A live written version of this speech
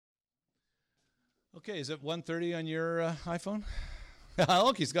Okay, is it 1:30 on your iPhone?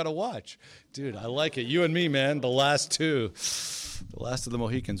 Look, he's got a watch. Dude, I like it. You and me, man, the last two. The last of the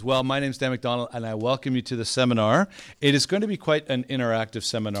Mohicans. Well, my name's Dan McDonald, and I welcome you to the seminar. It is going to be quite an interactive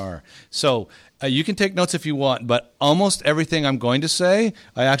seminar. So you can take notes if you want, but almost everything I'm going to say,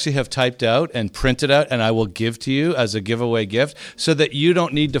 I actually have typed out and printed out, and I will give to you as a giveaway gift so that you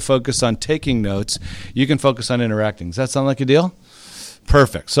don't need to focus on taking notes. You can focus on interacting. Does that sound like a deal?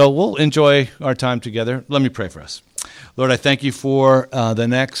 Perfect. So we'll enjoy our time together. Let me pray for us. Lord, I thank you for the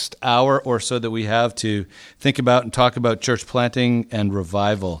next hour or so that we have to think about and talk about church planting and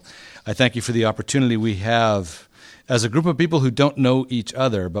revival. I thank you for the opportunity we have as a group of people who don't know each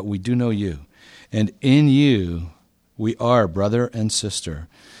other, but we do know you. And in you, we are brother and sister,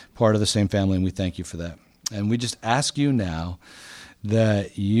 part of the same family, and we thank you for that. And we just ask you now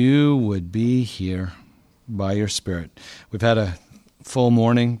that you would be here by your Spirit. We've had a full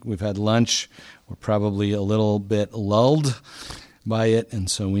morning. We've had lunch. We're probably a little bit lulled by it, and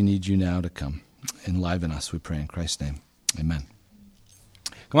so we need you now to come. Enliven us, we pray in Christ's name. Amen.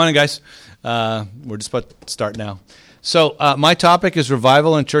 Come on in, guys. We're just about to start now. So my topic is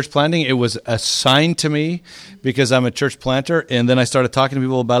revival and church planting. It was assigned to me because I'm a church planter, and then I started talking to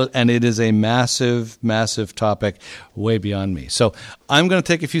people about it, and it is a massive, massive topic way beyond me. So I'm going to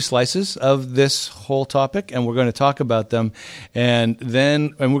take a few slices of this whole topic, and we're going to talk about them, and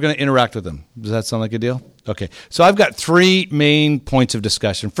we're going to interact with them. Does that sound like a deal? Okay, so I've got three main points of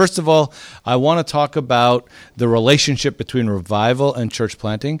discussion. First of all, I want to talk about the relationship between revival and church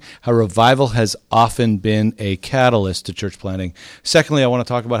planting, how revival has often been a catalyst to church planting. Secondly, I want to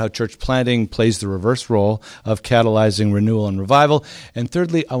talk about how church planting plays the reverse role of catalyzing renewal and revival. And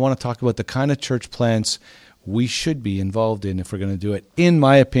thirdly, I want to talk about the kind of church plants we should be involved in if we're going to do it, in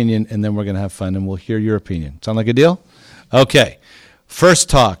my opinion, and then we're going to have fun, and we'll hear your opinion. Sound like a deal? Okay, first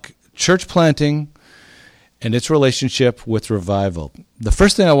talk, church planting and its relationship with revival. The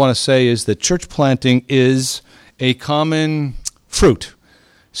first thing I want to say is that church planting is a common fruit,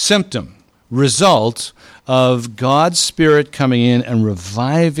 symptom, result of God's Spirit coming in and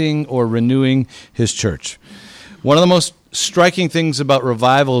reviving or renewing His church. One of the most striking things about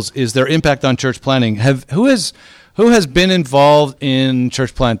revivals is their impact on church planting. Who has been involved in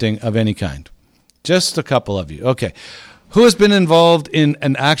church planting of any kind? Just a couple of you. Okay. Who has been involved in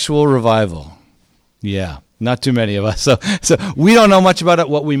an actual revival? Yeah. Not too many of us. So we don't know much about it.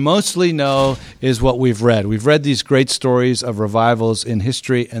 What we mostly know is what we've read. We've read these great stories of revivals in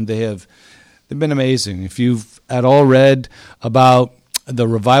history, and they've been amazing. If you've at all read about the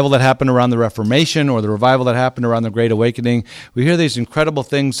revival that happened around the Reformation or the revival that happened around the Great Awakening, we hear these incredible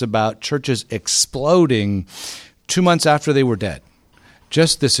things about churches exploding 2 months after they were dead.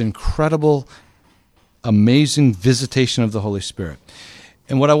 Just this incredible, amazing visitation of the Holy Spirit.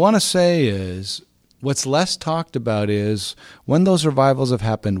 And what I want to say is, what's less talked about is when those revivals have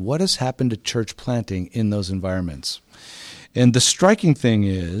happened, what has happened to church planting in those environments? And the striking thing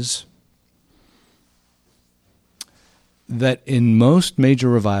is that in most major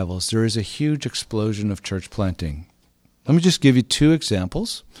revivals, there is a huge explosion of church planting. Let me just give you two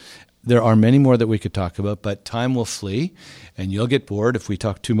examples. There are many more that we could talk about, but time will flee, and you'll get bored if we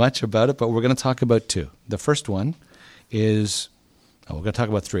talk too much about it, but we're going to talk about two. The first one is... we're going to talk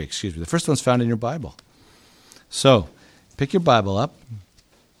about three, excuse me. The first one's found in your Bible. So, pick your Bible up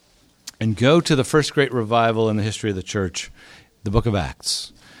and go to the first great revival in the history of the church, the book of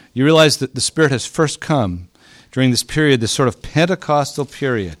Acts. You realize that the Spirit has first come during this period, this sort of Pentecostal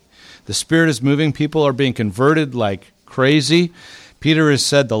period. The Spirit is moving. People are being converted like crazy. Peter has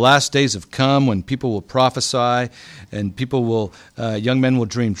said the last days have come when people will prophesy and young men will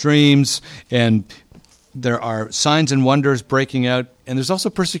dream dreams, and there are signs and wonders breaking out, and there's also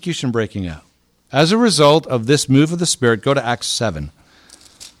persecution breaking out. As a result of this move of the Spirit, go to Acts 7.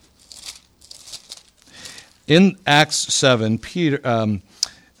 In Acts 7,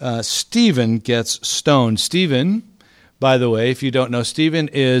 Stephen gets stoned. Stephen, by the way, if you don't know, Stephen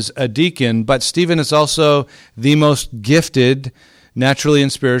is a deacon, but Stephen is also the most gifted, naturally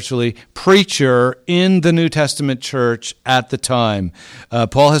and spiritually, preacher in the New Testament church at the time.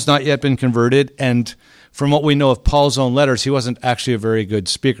 Paul has not yet been converted, and from what we know of Paul's own letters, he wasn't actually a very good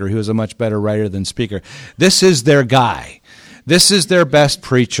speaker. He was a much better writer than speaker. This is their guy. This is their best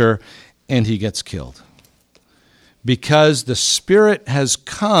preacher, and he gets killed. Because the Spirit has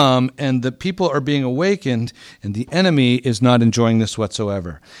come and the people are being awakened, and the enemy is not enjoying this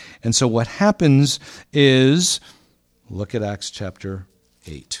whatsoever. And so what happens is, look at Acts chapter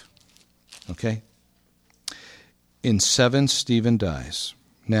 8. Okay? In 7, Stephen dies.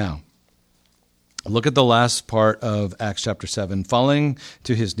 Now, Look at the last part of Acts chapter 7. Falling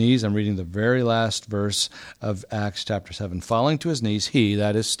to his knees, I'm reading the very last verse of Acts chapter 7. Falling to his knees, he,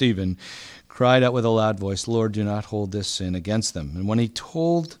 that is Stephen, cried out with a loud voice, Lord, do not hold this sin against them. And when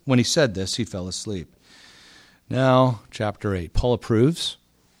he said this, he fell asleep. Now, chapter 8. Paul approves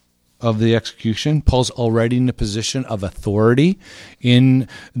of the execution. Paul's already in a position of authority in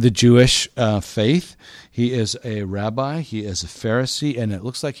the Jewish faith. He is a rabbi, he is a Pharisee, and it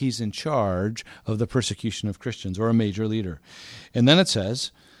looks like he's in charge of the persecution of Christians, or a major leader. And then it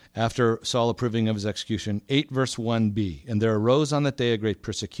says, after Saul approving of his execution, 8 verse 1b, and there arose on that day a great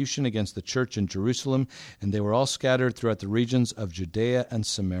persecution against the church in Jerusalem, and they were all scattered throughout the regions of Judea and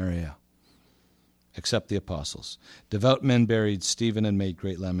Samaria, except the apostles. Devout men buried Stephen and made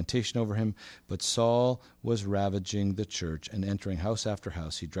great lamentation over him, but Saul was ravaging the church, and entering house after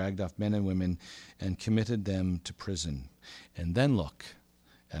house, he dragged off men and women and committed them to prison. And then look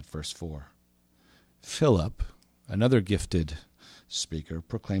at verse 4. Philip, another gifted speaker,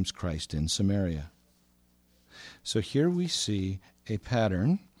 proclaims Christ in Samaria. So here we see a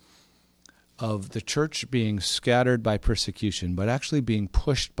pattern of the church being scattered by persecution, but actually being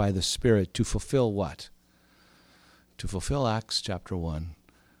pushed by the Spirit to fulfill what? To fulfill Acts chapter 1,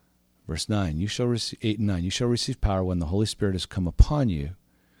 verse 9. 8 and 9. You shall receive power when the Holy Spirit has come upon you,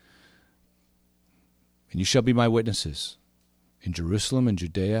 and you shall be my witnesses in Jerusalem and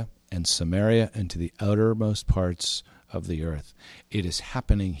Judea and Samaria and to the outermost parts of the earth. It is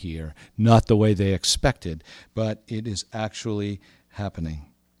happening here, not the way they expected, but it is actually happening.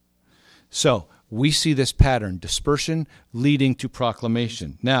 So, we see this pattern, dispersion leading to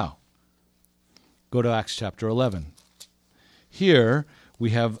proclamation. Now, go to Acts chapter 11. Here,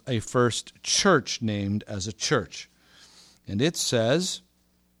 we have a first church named as a church. And it says,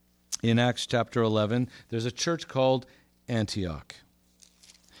 in Acts chapter 11, there's a church called Antioch.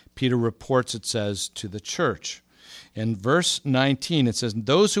 Peter reports, it says, to the church. In verse 19, it says,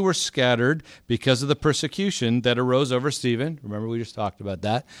 those who were scattered because of the persecution that arose over Stephen, remember we just talked about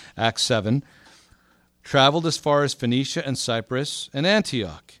that, Acts 7, traveled as far as Phoenicia and Cyprus and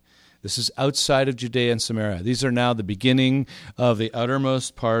Antioch. This is outside of Judea and Samaria. These are now the beginning of the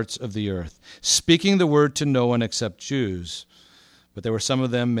uttermost parts of the earth, speaking the word to no one except Jews. But there were some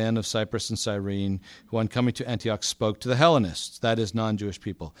of them, men of Cyprus and Cyrene, who on coming to Antioch spoke to the Hellenists, that is, non-Jewish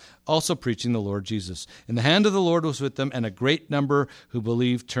people, also preaching the Lord Jesus. And the hand of the Lord was with them, and a great number who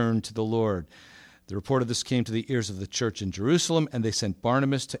believed turned to the Lord. The report of this came to the ears of the church in Jerusalem, and they sent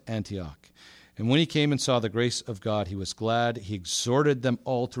Barnabas to Antioch. And when he came and saw the grace of God, he was glad. He exhorted them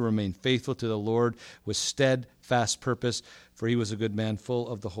all to remain faithful to the Lord with steadfast purpose, for he was a good man, full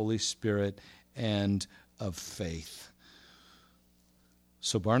of the Holy Spirit and of faith.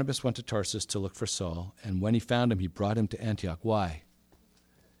 So Barnabas went to Tarsus to look for Saul, and when he found him, he brought him to Antioch. Why?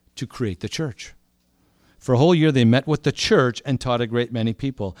 To create the church. For a whole year they met with the church and taught a great many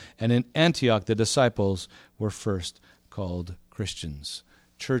people. And in Antioch the disciples were first called Christians.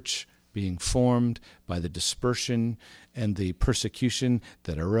 Church being formed by the dispersion and the persecution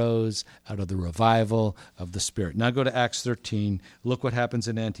that arose out of the revival of the Spirit. Now go to Acts 13. Look what happens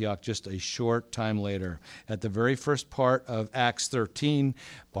in Antioch just a short time later. At the very first part of Acts 13,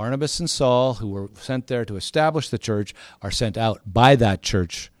 Barnabas and Saul, who were sent there to establish the church, are sent out by that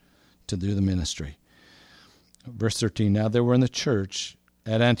church to do the ministry. Verse 13, now there were in the church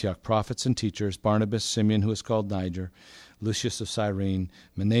at Antioch prophets and teachers, Barnabas, Simeon, who is called Niger, Lucius of Cyrene,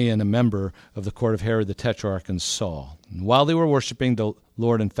 Manaen, a member of the court of Herod the Tetrarch, and Saul. And while they were worshiping the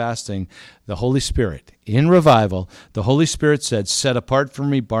Lord and fasting, the Holy Spirit, in revival, the Holy Spirit said, set apart for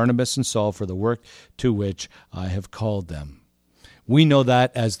me Barnabas and Saul for the work to which I have called them. We know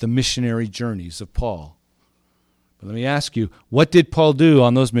that as the missionary journeys of Paul. But let me ask you, what did Paul do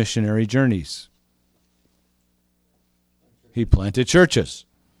on those missionary journeys? He planted churches.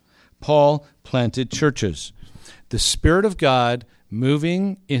 Paul planted churches. The Spirit of God,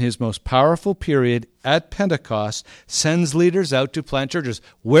 moving in his most powerful period at Pentecost, sends leaders out to plant churches.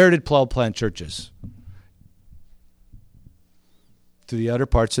 Where did Paul plant churches? To the outer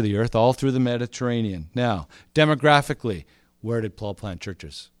parts of the earth, all through the Mediterranean. Now, demographically, where did Paul plant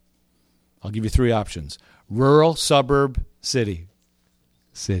churches? I'll give you 3 options. Rural, suburb, city.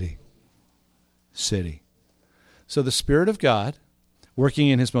 City. City. So the Spirit of God, working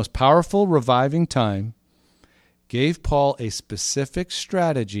in his most powerful, reviving time, gave Paul a specific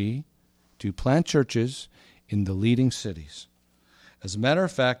strategy to plant churches in the leading cities. As a matter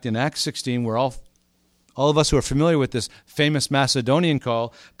of fact, in Acts 16, where all of us who are familiar with this famous Macedonian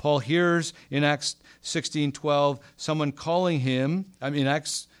call, Paul hears in Acts 16:12 someone calling him,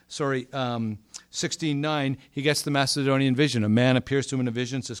 Acts 16:9, he gets the Macedonian vision. A man appears to him in a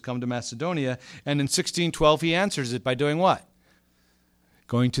vision, says, "Come to Macedonia." And in 16:12, he answers it by doing what?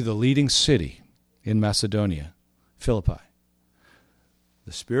 Going to the leading city in Macedonia, Philippi.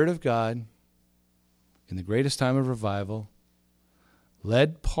 The Spirit of God, in the greatest time of revival,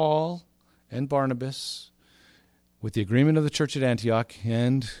 led Paul and Barnabas, with the agreement of the church at Antioch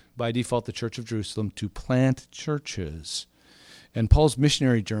and by default the church of Jerusalem, to plant churches. And Paul's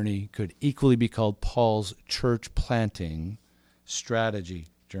missionary journey could equally be called Paul's church planting strategy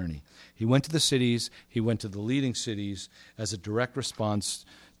journey. He went to the cities, he went to the leading cities as a direct response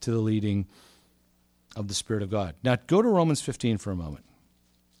to the leading of the Spirit of God. Now go to Romans 15 for a moment.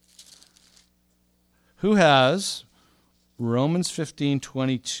 Who has Romans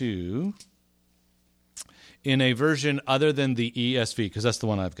 15:22 in a version other than the ESV? Because that's the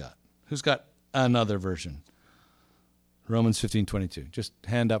one I've got. Who's got another version? Romans 15:22. Just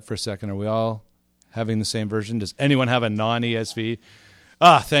hand up for a second. Are we all having the same version? Does anyone have a non-ESV?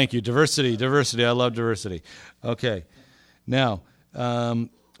 Thank you. Diversity. I love diversity. Okay. Now,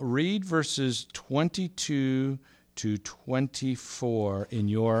 read verses 22 to 24 in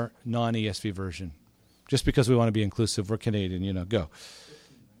your non-ESV version. Just because we want to be inclusive, we're Canadian, go.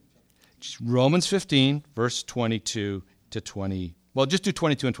 Romans 15, verse 22 to 20. Well, just do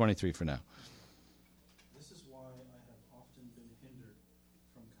 22 and 23 for now. This is why I have often been hindered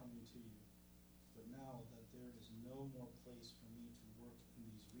from coming to you. But now that there is no more place for me to work in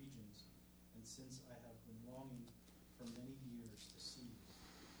these regions, and since I have been longing for many years to see you.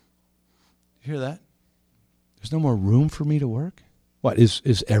 You hear that? There's no more room for me to work? What,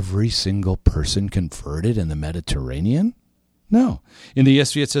 is every single person converted in the Mediterranean? No. In the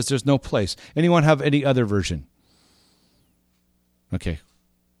ESV it says there's no place. Anyone have any other version? Okay.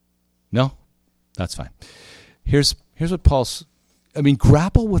 No? That's fine. Here's what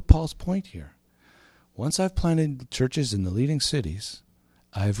grapple with Paul's point here. Once I've planted churches in the leading cities,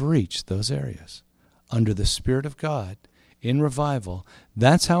 I've reached those areas. Under the Spirit of God, in revival,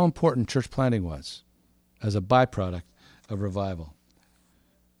 that's how important church planting was as a byproduct of revival.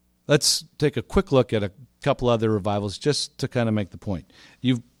 Let's take a quick look at a couple other revivals just to kind of make the point.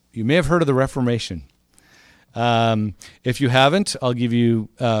 You may have heard of the Reformation. If you haven't, I'll give you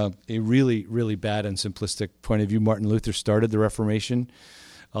a really, really bad and simplistic point of view. Martin Luther started the Reformation,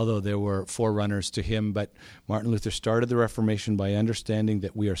 although there were forerunners to him. But Martin Luther started the Reformation by understanding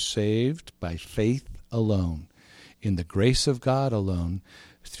that we are saved by faith alone, in the grace of God alone,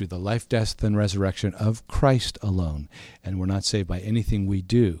 through the life, death, and resurrection of Christ alone. And we're not saved by anything we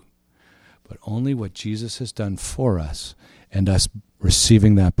do, but only what Jesus has done for us and us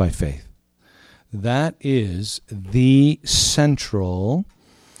receiving that by faith. That is the central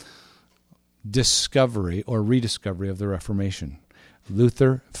discovery or rediscovery of the Reformation.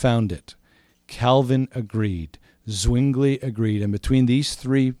 Luther found it. Calvin agreed. Zwingli agreed. And between these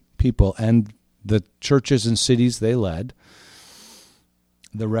three people and the churches and cities they led,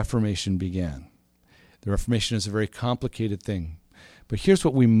 the Reformation began. The Reformation is a very complicated thing. But here's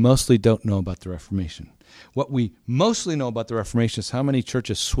what we mostly don't know about the Reformation. What we mostly know about the Reformation is how many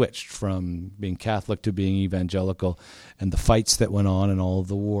churches switched from being Catholic to being evangelical and the fights that went on and all of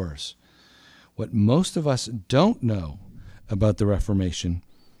the wars. What most of us don't know about the Reformation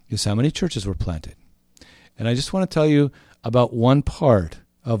is how many churches were planted. And I just want to tell you about one part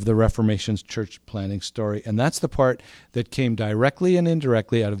of the Reformation's church planting story, and that's the part that came directly and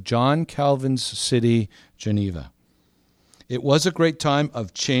indirectly out of John Calvin's city, Geneva. It was a great time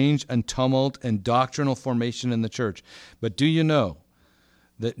of change and tumult and doctrinal formation in the church. But do you know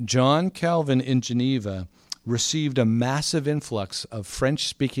that John Calvin in Geneva received a massive influx of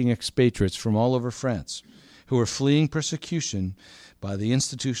French-speaking expatriates from all over France who were fleeing persecution by the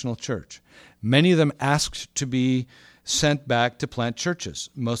institutional church? Many of them asked to be sent back to plant churches,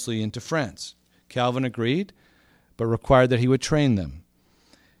 mostly into France. Calvin agreed, but required that he would train them,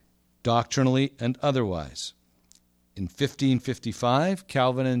 doctrinally and otherwise. In 1555,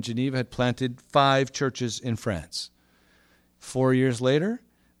 Calvin and Geneva had planted 5 churches in France. 4 years later,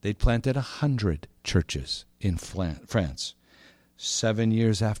 they'd planted 100 churches in France. 7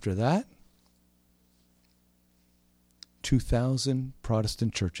 years after that, 2,000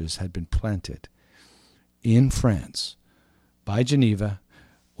 Protestant churches had been planted in France by Geneva,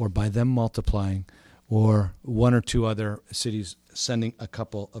 or by them multiplying, or one or two other cities sending a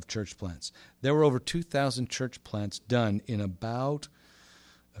couple of church plants. There were over 2,000 church plants done in about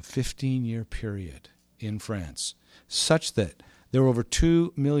a 15-year period in France, such that there were over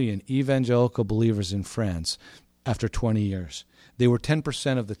 2 million evangelical believers in France after 20 years. They were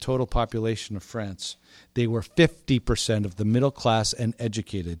 10% of the total population of France. They were 50% of the middle class and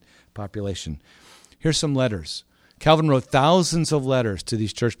educated population. Here's some letters. Calvin wrote thousands of letters to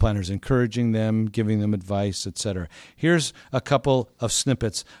these church planters, encouraging them, giving them advice, etc. Here's a couple of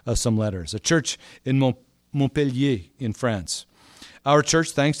snippets of some letters. A church in Montpellier in France. Our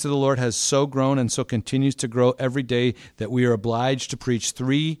church, thanks to the Lord, has so grown and so continues to grow every day that we are obliged to preach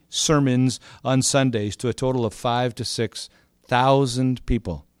 3 sermons on Sundays to a total of 5,000 to 6,000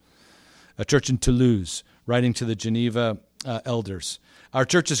 people. A church in Toulouse, writing to the Geneva elders. Our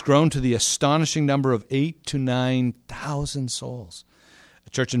church has grown to the astonishing number of 8,000 to 9,000 souls. A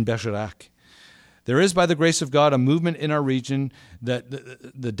church in Bergerac. There is, by the grace of God, a movement in our region that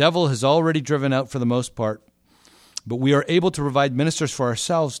the devil has already driven out for the most part, but we are able to provide ministers for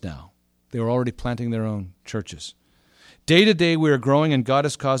ourselves now. They are already planting their own churches. Day to day, we are growing, and God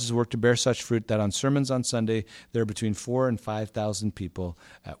has caused His work to bear such fruit that on sermons on Sunday, there are between 4,000 and 5,000 people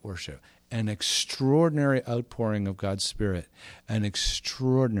at worship. An extraordinary outpouring of God's Spirit, an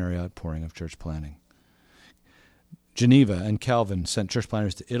extraordinary outpouring of church planting. Geneva and Calvin sent church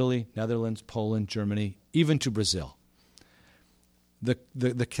planters to Italy, Netherlands, Poland, Germany, even to Brazil.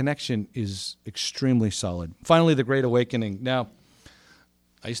 The connection is extremely solid. Finally, the Great Awakening. Now,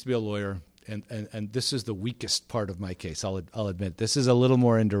 I used to be a lawyer, and this is the weakest part of my case, I'll admit. This is a little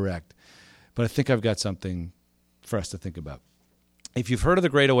more indirect, but I think I've got something for us to think about. If you've heard of the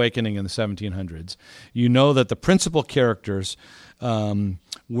Great Awakening in the 1700s, you know that the principal characters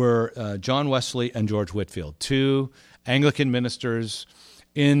were John Wesley and George Whitefield, 2 Anglican ministers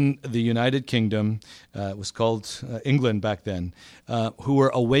in the United Kingdom, it was called England back then, who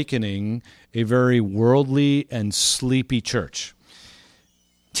were awakening a very worldly and sleepy church.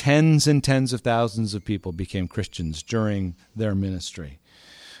 Tens and tens of thousands of people became Christians during their ministry.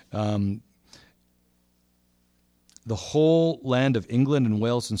 The whole land of England and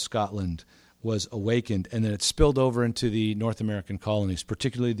Wales and Scotland was awakened, and then it spilled over into the North American colonies,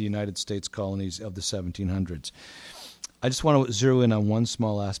 particularly the United States colonies of the 1700s. I just want to zero in on one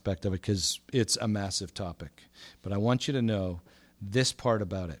small aspect of it because it's a massive topic. But I want you to know this part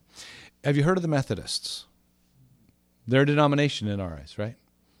about it. Have you heard of the Methodists? They're a denomination in our eyes, right?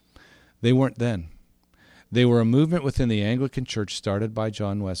 They weren't then. They were a movement within the Anglican Church started by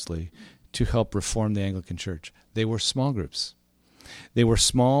John Wesley to help reform the Anglican Church. They were small groups. They were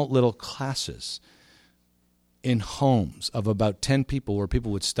small little classes in homes of about 10 people where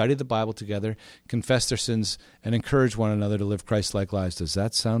people would study the Bible together, confess their sins, and encourage one another to live Christ-like lives. Does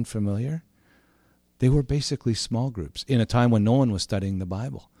that sound familiar? They were basically small groups in a time when no one was studying the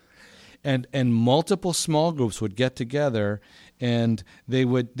Bible. And multiple small groups would get together, and they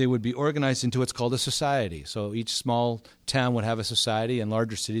would be organized into what's called a society. So each small town would have a society, and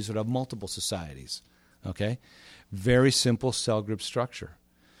larger cities would have multiple societies. Okay? Very simple cell group structure.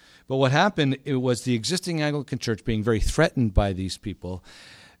 But what happened, it was the existing Anglican Church being very threatened by these people,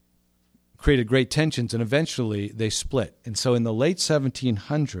 created great tensions, and eventually they split. And so in the late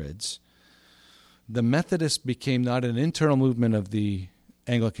 1700s, the Methodists became not an internal movement of the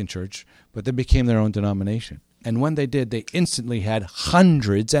Anglican Church, but they became their own denomination. And when they did, they instantly had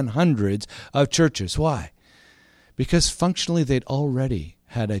hundreds and hundreds of churches. Why? Because functionally they'd already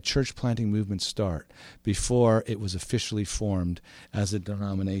had a church planting movement start before it was officially formed as a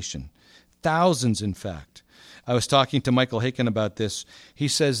denomination. Thousands, in fact. I was talking to Michael Haykin about this. He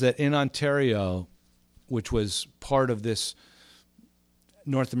says that in Ontario, which was part of this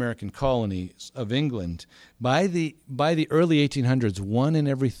North American colonies of England, by the early 1800s, 1 in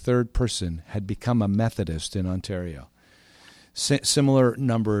every 3rd person had become a Methodist in Ontario. Similar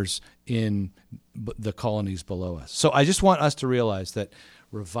numbers in the colonies below us. So I just want us to realize that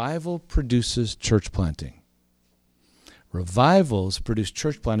revival produces church planting. Revivals produce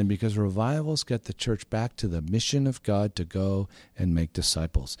church planting because revivals get the church back to the mission of God to go and make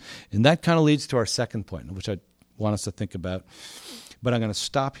disciples. And that kind of leads to our second point, which I want us to think about. But I'm going to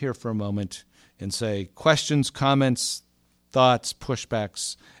stop here for a moment and say questions, comments, thoughts,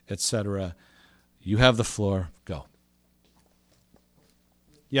 pushbacks, etc. You have the floor. Go.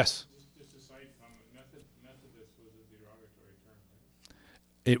 Yes? Just aside from Methodist was a derogatory term,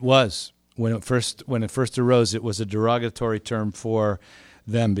 right? It was. When it first arose, it was a derogatory term for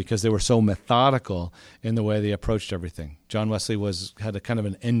them because they were so methodical in the way they approached everything. John Wesley had a kind of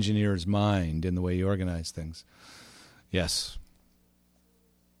an engineer's mind in the way he organized things. Yes.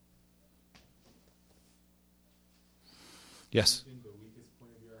 Yes. The weakest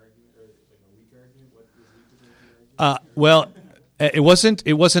point of your argument, or like a weak argument? What was weak about your argument? Well, It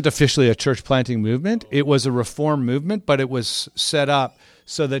wasn't officially a church planting movement. It was a reform movement, but it was set up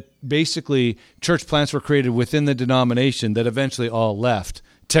so that basically church plants were created within the denomination that eventually all left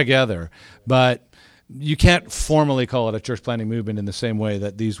together. But you can't formally call it a church planting movement in the same way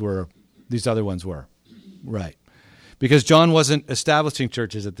that these other ones were. Right. Because John wasn't establishing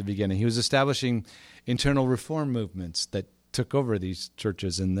churches at the beginning. He was establishing internal reform movements that took over these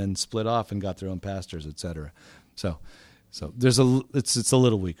churches and then split off and got their own pastors, etc. So there's it's a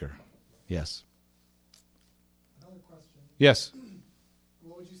little weaker. Yes. Another question. Yes.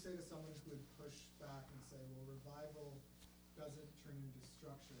 What would you say to someone who would push back and say, well, revival doesn't turn into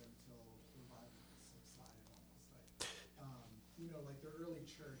structure until revival has subsided almost? Like the early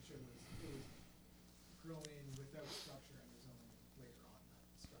church, it was growing without structure, and it was only later on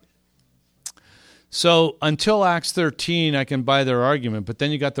that structure. So until Acts 13, I can buy their argument, but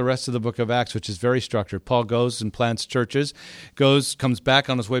then you got the rest of the book of Acts, which is very structured. Paul goes and plants churches, comes back.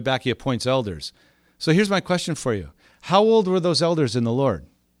 On his way back, he appoints elders. So here's my question for you. How old were those elders in the Lord?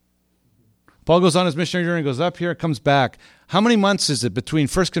 Paul goes on his missionary journey, goes up here, comes back. How many months is it between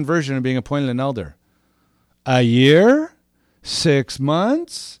first conversion and being appointed an elder? A year? 6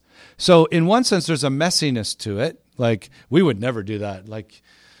 months? So in one sense, there's a messiness to it. Like, we would never do that. Like,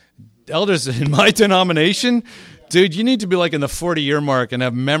 elders in my denomination, dude, you need to be like in the 40-year mark and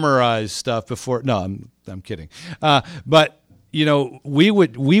have memorized stuff before. No, I'm kidding. But we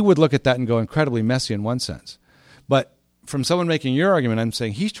would look at that and go incredibly messy in one sense. But from someone making your argument, I'm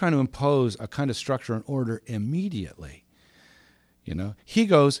saying he's trying to impose a kind of structure and order immediately. He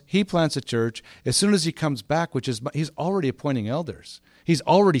goes, he plants a church. As soon as he comes back, he's already appointing elders. He's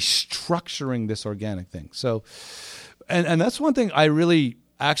already structuring this organic thing. So, and that's one thing I really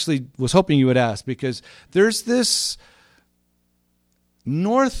actually was hoping you would ask, because there's this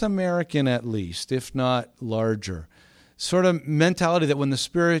North American, at least, if not larger, sort of mentality that when the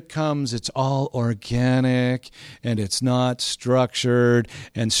Spirit comes, it's all organic and it's not structured,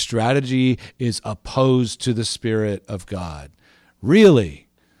 and strategy is opposed to the Spirit of God. Really?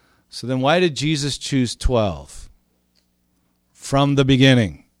 So then why did Jesus choose 12 from the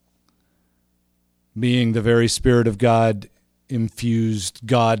beginning, being the very Spirit of God infused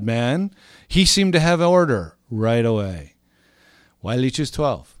God-man? He seemed to have order right away. Why did he choose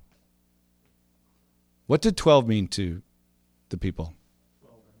 12? What did 12 mean to the people?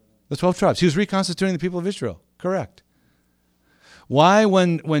 The 12 tribes. He was reconstituting the people of Israel. Correct. Why,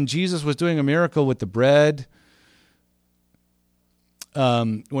 when Jesus was doing a miracle with the bread,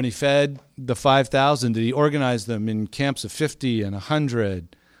 when he fed the 5,000, did he organize them in camps of 50 and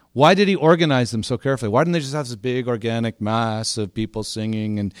 100? Why did he organize them so carefully? Why didn't they just have this big organic mass of people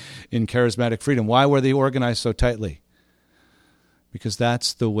singing and in charismatic freedom? Why were they organized so tightly? Because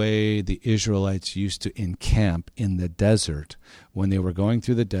that's the way the Israelites used to encamp in the desert when they were going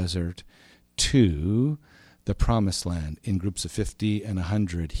through the desert to the promised land in groups of 50 and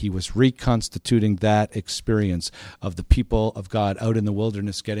 100. He was reconstituting that experience of the people of God out in the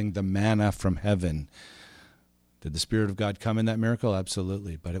wilderness getting the manna from heaven. Did the Spirit of God come in that miracle?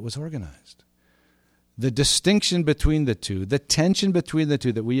 Absolutely, but it was organized. The distinction between the two, the tension between the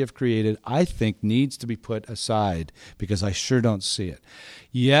two that we have created, I think needs to be put aside, because I sure don't see it.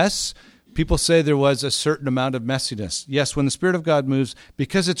 Yes, people say there was a certain amount of messiness. Yes, when the Spirit of God moves,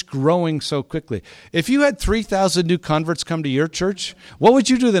 because it's growing so quickly. If you had 3,000 new converts come to your church, what would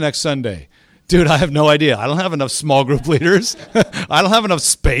you do the next Sunday? Dude, I have no idea. I don't have enough small group leaders. I don't have enough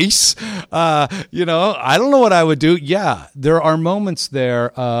space. I don't know what I would do. Yeah, there are moments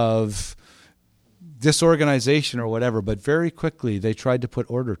there of disorganization or whatever, but very quickly they tried to put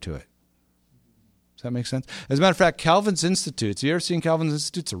order to it. Does that make sense? As a matter of fact, Calvin's Institutes, you ever seen Calvin's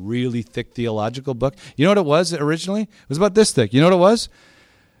Institutes? A really thick theological book. You know what it was originally? It was about this thick. You know what it was?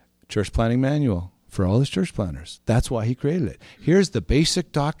 Church planting manual for all his church planners. That's why he created it. Here's the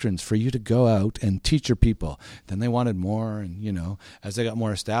basic doctrines for you to go out and teach your people. Then they wanted more, and, as they got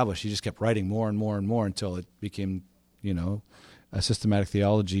more established, he just kept writing more and more and more until it became, a systematic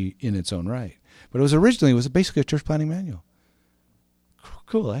theology in its own right. But it was basically a church planting manual.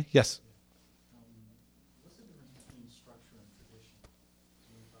 Cool, eh? Yes? What's the difference between structure and tradition?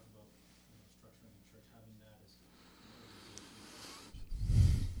 So when we talk about structuring the church, having that as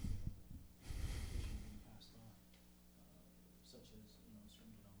being passed on, such as certain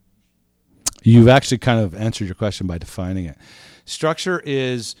denominations. You've actually kind of answered your question by defining it. Structure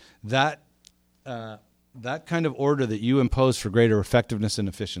is that kind of order that you impose for greater effectiveness and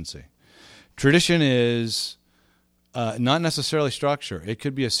efficiency. Tradition is not necessarily structure. It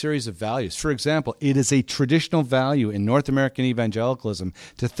could be a series of values. For example, it is a traditional value in North American evangelicalism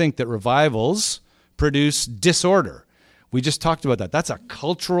to think that revivals produce disorder. We just talked about that. That's a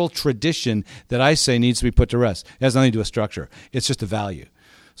cultural tradition that I say needs to be put to rest. It has nothing to do with structure. It's just a value.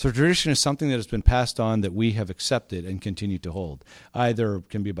 So tradition is something that has been passed on that we have accepted and continue to hold. Either it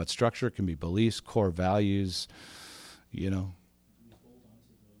can be about structure, it can be beliefs, core values, We hold on to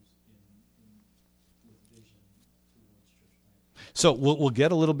those with vision towards church planting. So we'll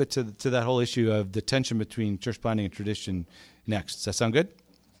get a little bit to that whole issue of the tension between church planting and tradition next. Does that sound good?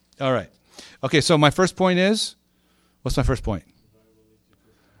 All right. Okay, so my first point is, what's my first point?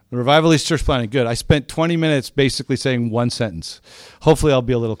 Revival leads church planting. Good. I spent 20 minutes basically saying one sentence. Hopefully I'll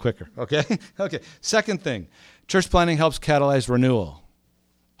be a little quicker. Okay? Okay. Second thing, church planting helps catalyze renewal.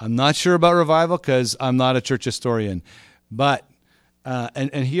 I'm not sure about revival because I'm not a church historian. But,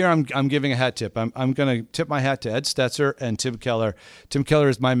 and here I'm giving a hat tip. I'm going to tip my hat to Ed Stetzer and Tim Keller. Tim Keller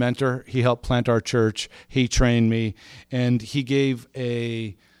is my mentor. He helped plant our church. He trained me. And he gave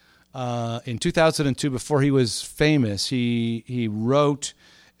in 2002, before he was famous, he wrote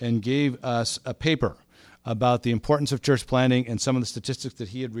and gave us a paper about the importance of church planting and some of the statistics that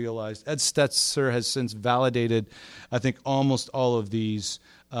he had realized. Ed Stetzer has since validated, I think, almost all of these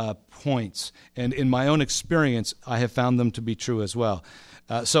points. And in my own experience, I have found them to be true as well.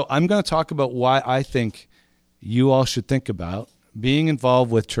 So I'm going to talk about why I think you all should think about being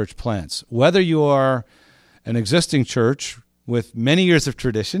involved with church plants. Whether you are an existing church with many years of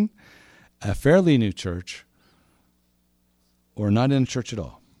tradition, a fairly new church, or not in a church at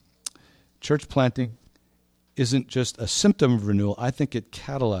all. Church planting isn't just a symptom of renewal. I think it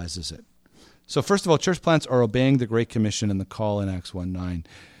catalyzes it. So first of all, church plants are obeying the Great Commission and the call in Acts 1:9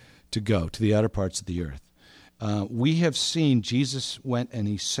 to go to the outer parts of the earth. We have seen Jesus went and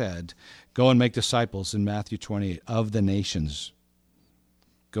he said, go and make disciples in Matthew 28 of the nations.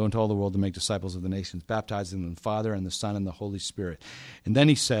 Go into all the world and make disciples of the nations, baptizing them in the Father and the Son and the Holy Spirit. And then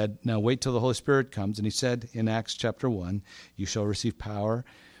he said, now wait till the Holy Spirit comes. And he said in Acts chapter 1, you shall receive power.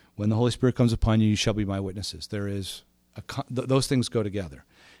 When the Holy Spirit comes upon you, you shall be my witnesses. There is those things go together.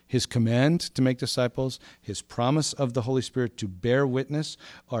 His command to make disciples, his promise of the Holy Spirit to bear witness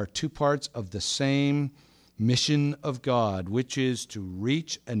are two parts of the same mission of God, which is to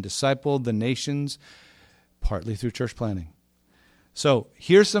reach and disciple the nations, partly through church planting. So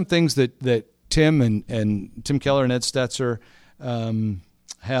here's some things that Tim and Tim Keller and Ed Stetzer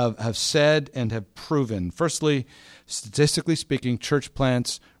have said and have proven. Firstly, statistically speaking, church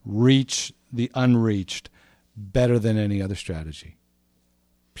plants reach the unreached better than any other strategy.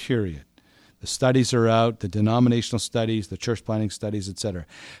 Period. The studies are out, the denominational studies, the church planting studies, etc.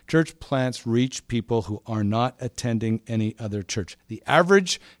 Church plants reach people who are not attending any other church. The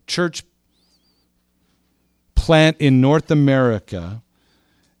average church plant in North America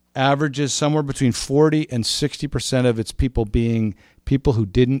averages somewhere between 40 and 60% of its people being people who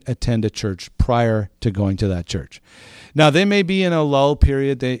didn't attend a church prior to going to that church. Now, they may be in a lull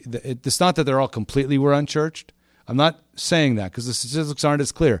period. It's not that they're all completely were unchurched. I'm not saying that because the statistics aren't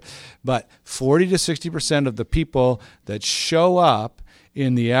as clear. But 40 to 60% of the people that show up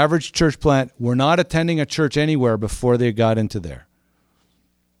in the average church plant were not attending a church anywhere before they got into there.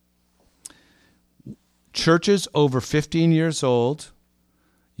 Churches over 15 years old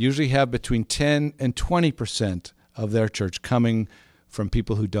usually have between 10 and 20% of their church coming from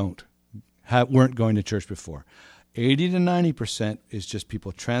people who weren't going to church before. 80 to 90% is just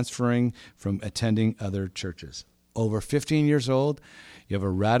people transferring from attending other churches. Over 15 years old, you have a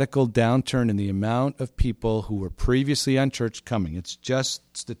radical downturn in the amount of people who were previously unchurched coming. It's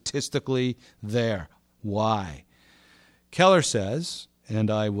just statistically there. Why? Keller says,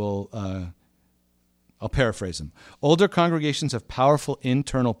 and I'll paraphrase him, older congregations have powerful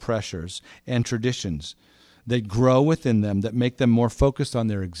internal pressures and traditions that grow within them that make them more focused on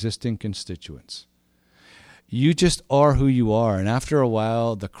their existing constituents. You just are who you are, and after a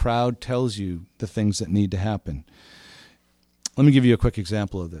while, the crowd tells you the things that need to happen. Let me give you a quick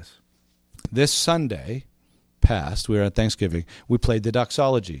example of this. This Sunday past, we were at Thanksgiving, we played the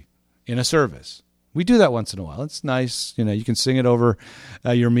doxology in a service. We do that once in a while. It's nice. You can sing it over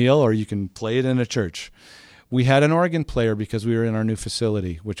your meal or you can play it in a church. We had an organ player because we were in our new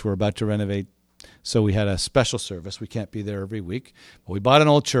facility, which we're about to renovate. So we had a special service. We can't be there every week. But we bought an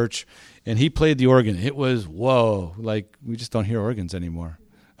old church, and he played the organ. It was, whoa, like we just don't hear organs anymore.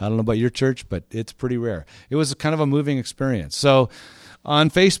 I don't know about your church, but it's pretty rare. It was kind of a moving experience. So on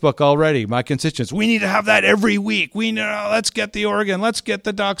Facebook already, my constituents, we need to have that every week. Let's get the organ. Let's get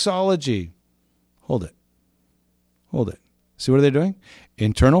the doxology. Hold it. See what are they doing?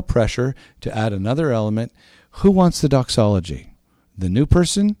 Internal pressure to add another element. Who wants the doxology? The new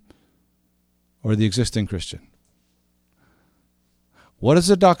person or the existing Christian? What does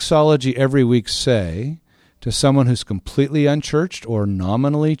the doxology every week say to someone who's completely unchurched or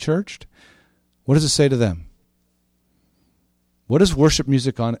nominally churched, what does it say to them? What does worship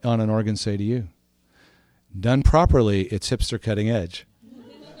music on an organ say to you? Done properly, it's hipster cutting edge.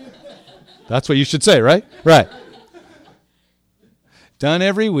 That's what you should say, right? Right. Done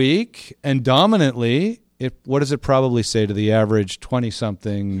every week and dominantly, what does it probably say to the average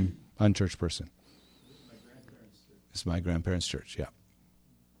 20-something unchurched person? It's my grandparents' church, yeah.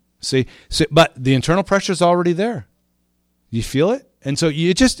 See, but the internal pressure is already there. You feel it? And so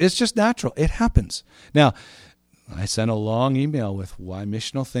it's just natural. It happens. Now, I sent a long email with why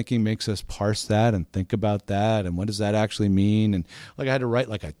missional thinking makes us parse that and think about that and what does that actually mean. And I had to write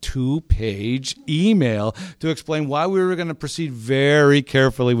a 2-page email to explain why we were going to proceed very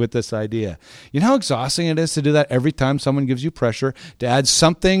carefully with this idea. You know how exhausting it is to do that every time someone gives you pressure to add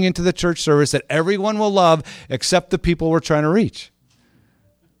something into the church service that everyone will love except the people we're trying to reach?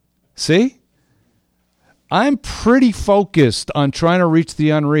 See? I'm pretty focused on trying to reach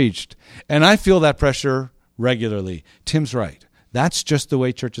the unreached, and I feel that pressure regularly. Tim's right. That's just the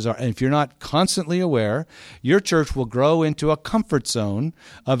way churches are. And if you're not constantly aware, your church will grow into a comfort zone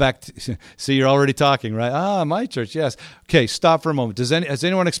of See, you're already talking, right? My church, yes. Okay, stop for a moment. Has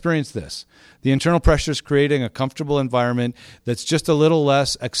anyone experienced this? The internal pressure is creating a comfortable environment that's just a little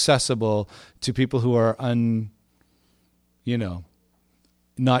less accessible to people who are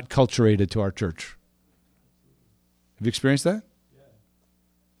not culturated to our church. Have you experienced that? Yeah.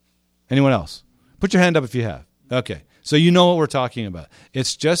 Anyone else? Put your hand up if you have. Okay. So you know what we're talking about.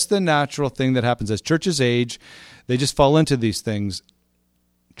 It's just the natural thing that happens. As churches age, they just fall into these things.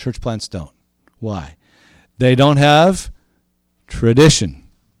 Church plants don't. Why? They don't have tradition.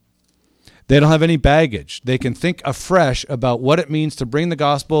 They don't have any baggage. They can think afresh about what it means to bring the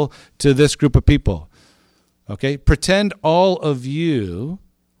gospel to this group of people. Okay? Pretend all of you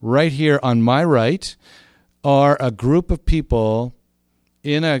right here on my right are a group of people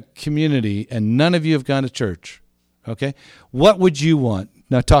in a community, and none of you have gone to church, okay? What would you want?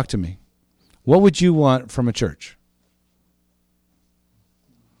 Now talk to me. What would you want from a church?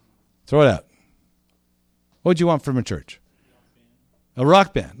 Throw it out. What would you want from a church? A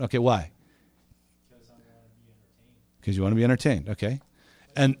rock band. Okay, why? Because you want to be entertained, okay?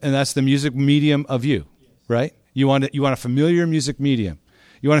 And that's the music medium of you, right? You want a familiar music medium.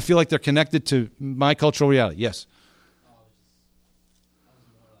 You want to feel like they're connected to my cultural reality. Yes?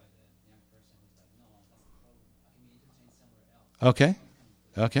 Okay.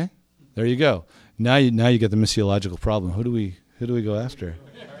 There you go. Now you get the missiological problem. Who do we go after?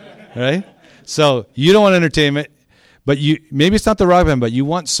 Right? So you don't want entertainment, but maybe it's not the rock band, but you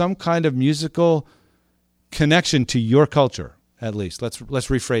want some kind of musical connection to your culture, at least. Let's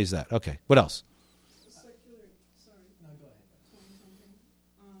rephrase that. Okay. What else?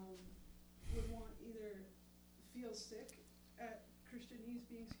 Would want either feel sick at Christianese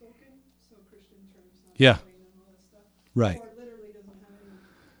being spoken, so Christian terms, yeah, and all that stuff, right, or literally doesn't have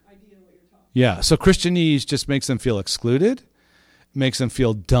any idea what you're talking. Yeah, so Christianese just makes them feel excluded, makes them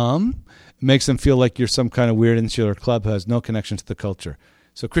feel dumb, makes them feel like you're some kind of weird insular club who has no connection to the culture.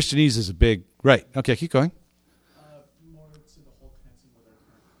 So Christianese is a big right. Okay, keep going. More to the whole connection with our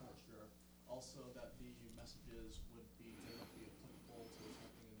current culture. Also, that the messages would be applicable to what's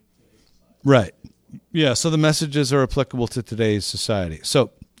happening in today's society. Right. Yeah, so the messages are applicable to today's society.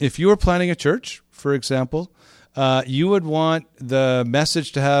 So if you were planning a church, for example, you would want the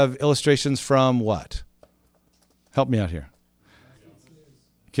message to have illustrations from what? Help me out here.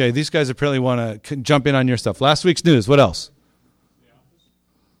 Okay, these guys apparently want to jump in on your stuff. Last week's news, what else?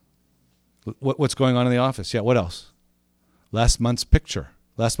 What's going on in the office? Yeah, what else? Last month's picture,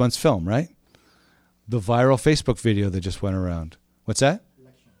 last month's film, right? The viral Facebook video that just went around. What's that?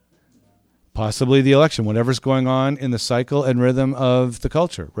 Possibly the election, whatever's going on in the cycle and rhythm of the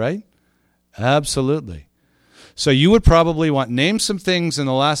culture, right? Absolutely. So you would probably name some things in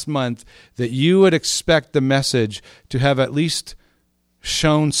the last month that you would expect the message to have at least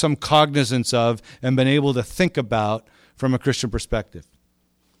shown some cognizance of and been able to think about from a Christian perspective.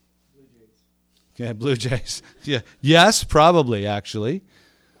 Blue Jays. Yeah, Blue Jays. Yeah. Yes, probably, actually.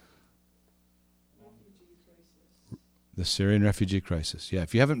 The Syrian refugee crisis. Yeah,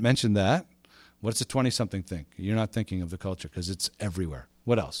 if you haven't mentioned that, what's a 20-something think? You're not thinking of the culture because it's everywhere.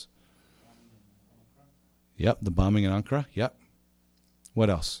 What else? Yep, the bombing in Ankara. Yep. What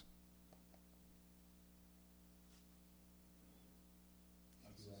else?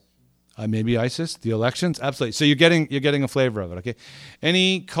 Maybe ISIS, the elections, absolutely. So you're getting a flavor of it, okay?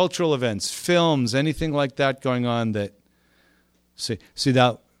 Any cultural events, films, anything like that going on that see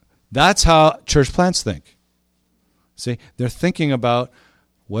that that's how church plants think. See, they're thinking about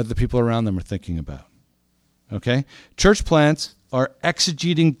what the people around them are thinking about. Okay? Church plants are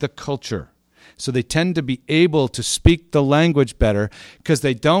exegeting the culture. So they tend to be able to speak the language better because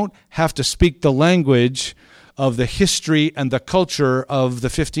they don't have to speak the language of the history and the culture of the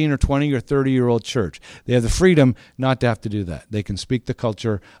 15 or 20 or 30-year-old church. They have the freedom not to have to do that. They can speak the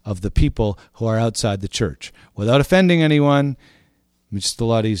culture of the people who are outside the church without offending anyone. It's just a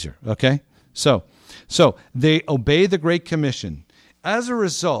lot easier, okay? So they obey the Great Commission. As a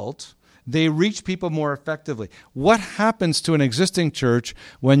result, they reach people more effectively. What happens to an existing church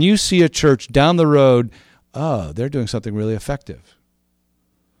when you see a church down the road, oh, they're doing something really effective?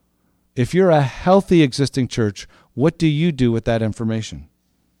 If you're a healthy existing church, what do you do with that information?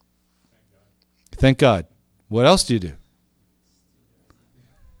 Thank God. What else do you do?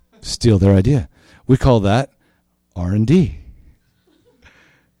 Steal their idea. We call that R&D.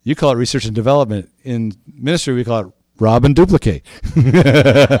 You call it research and development. In ministry, we call it rob and duplicate.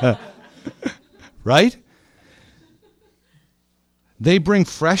 Right? They bring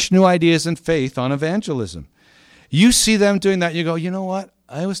fresh new ideas and faith on evangelism. You see them doing that, you go, you know what?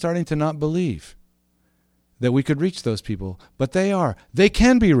 I was starting to not believe that we could reach those people, but they are. They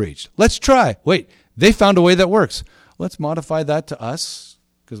can be reached. Let's try. Wait, they found a way that works. Let's modify that to us,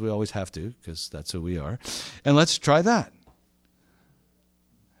 because we always have to, because that's who we are, and let's try that.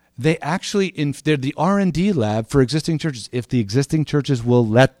 They actually, they're the R&D lab for existing churches, if the existing churches will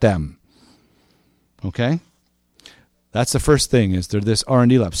let them. Okay? That's the first thing, is they're this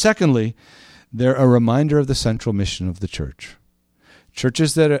R&D lab. Secondly, they're a reminder of the central mission of the church.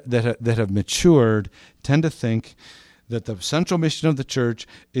 Churches that have matured tend to think that the central mission of the church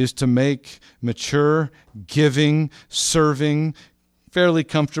is to make mature, giving, serving, fairly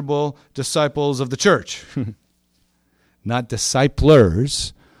comfortable disciples of the church, not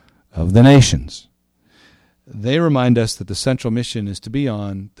disciplers of the nations. They remind us that the central mission is to be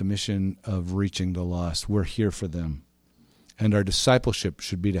on the mission of reaching the lost. We're here for them. And our discipleship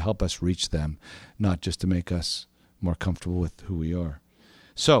should be to help us reach them, not just to make us more comfortable with who we are.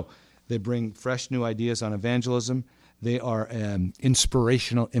 So they bring fresh new ideas on evangelism. They are an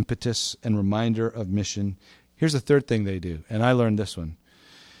inspirational impetus and reminder of mission. Here's the third thing they do, and I learned this one.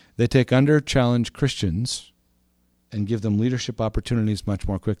 They take under-challenged Christians and give them leadership opportunities much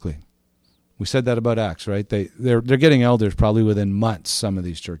more quickly. We said that about Acts, right? They're getting elders probably within months, some of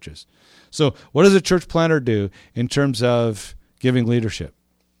these churches. So what does a church planter do in terms of giving leadership?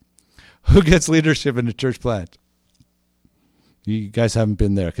 Who gets leadership in a church plant? You guys haven't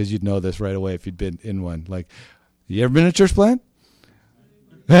been there, because you'd know this right away if you'd been in one. Like, you ever been in a church plant?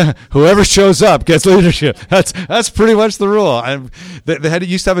 Whoever shows up gets leadership. That's pretty much the rule. They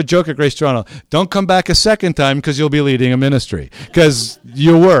used to have a joke at Grace Toronto. Don't come back a second time because you'll be leading a ministry. Because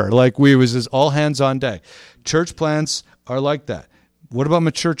you were. Like, we was just all hands on deck. Church plants are like that. What about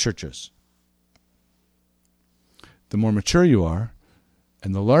mature churches? The more mature you are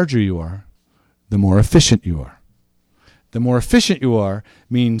and the larger you are, the more efficient you are. The more efficient you are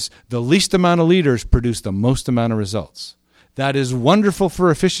means the least amount of leaders produce the most amount of results. That is wonderful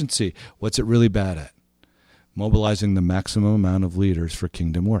for efficiency. What's it really bad at? Mobilizing the maximum amount of leaders for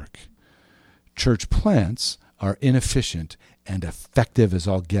kingdom work. Church plants are inefficient and effective as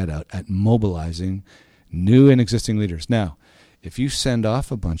all get out at mobilizing new and existing leaders. Now, if you send off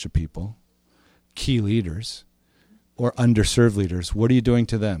a bunch of people, key leaders, or underserved leaders, what are you doing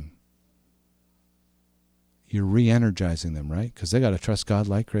to them? You're re-energizing them, right? Because they got to trust God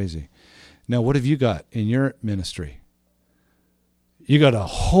like crazy. Now, what have you got in your ministry? You got a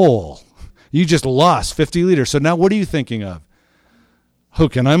hole. You just lost 50 leaders. So now what are you thinking of? Who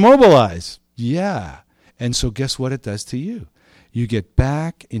can I mobilize? Yeah. And so guess what it does to you? You get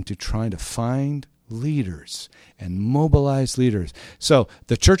back into trying to find leaders and mobilize leaders. So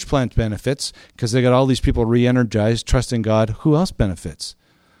the church plant benefits because they got all these people re-energized, trusting God. Who else benefits?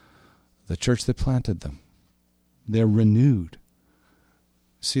 The church that planted them. They're renewed.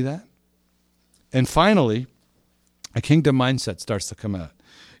 See that? And finally, a kingdom mindset starts to come out.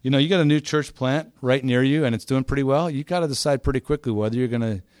 You know, you got a new church plant right near you and it's doing pretty well. You got to decide pretty quickly whether you're going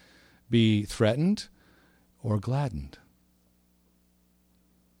to be threatened or gladdened.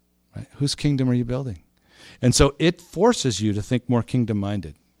 Right? Whose kingdom are you building? And so it forces you to think more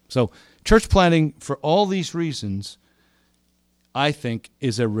kingdom-minded. So church planting, for all these reasons, I think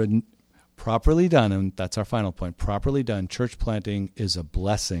is properly done, and that's our final point, properly done, church planting is a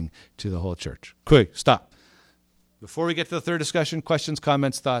blessing to the whole church. Quick, stop. Before we get to the third discussion, questions,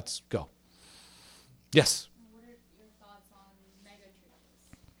 comments, thoughts, go. Yes? What are your thoughts on mega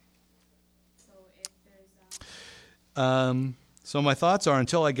churches? So if there's... So my thoughts are,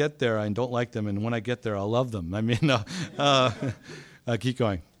 until I get there, I don't like them, and when I get there, I'll love them. I mean, keep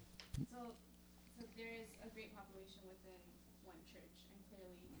going. So there is a great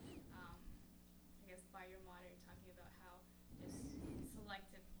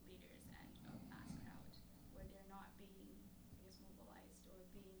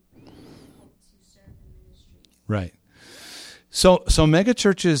Right. So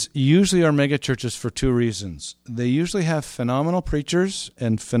megachurches usually are megachurches for two reasons. They usually have phenomenal preachers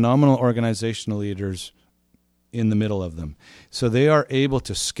and phenomenal organizational leaders in the middle of them. So they are able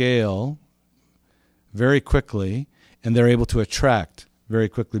to scale very quickly, and they're able to attract very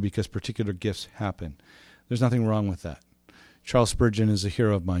quickly because particular gifts happen. There's nothing wrong with that. Charles Spurgeon is a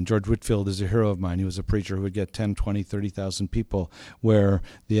hero of mine. George Whitefield is a hero of mine. He was a preacher who would get 10, 20, 30,000 people, where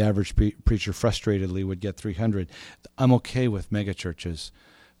the average preacher frustratedly would get 300. I'm okay with megachurches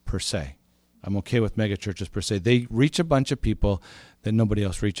per se. They reach a bunch of people that nobody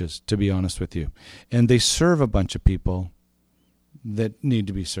else reaches, to be honest with you. And they serve a bunch of people that need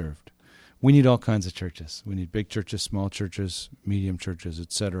to be served. We need all kinds of churches. We need big churches, small churches, medium churches,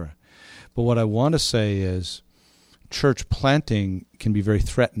 etc. But what I want to say is, church planting can be very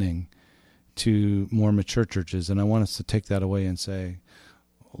threatening to more mature churches, and I want us to take that away and say,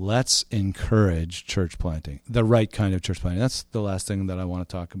 let's encourage church planting, the right kind of church planting. That's the last thing that I want to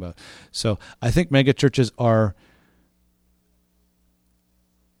talk about. So I think mega churches are,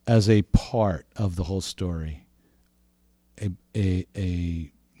 as a part of the whole story, a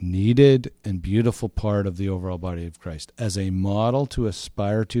needed and beautiful part of the overall body of Christ. As a model to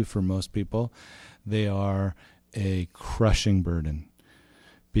aspire to for most people, they are a crushing burden,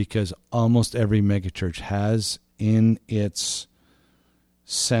 because almost every megachurch has in its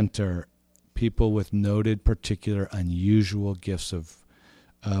center people with noted, particular, unusual gifts of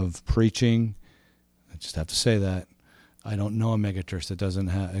preaching. I just have to say that. I don't know a megachurch that doesn't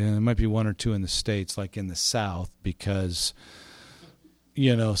have, and there might be one or two in the States, like in the South, because,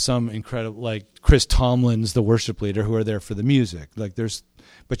 you know, some incredible, like Chris Tomlin's the worship leader, who are there for the music. Like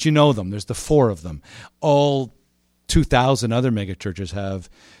but you know them. There's the four of them. All 2,000 other megachurches have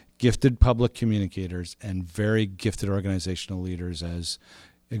gifted public communicators and very gifted organizational leaders as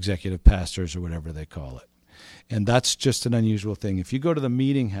executive pastors or whatever they call it. And that's just an unusual thing. If you go to the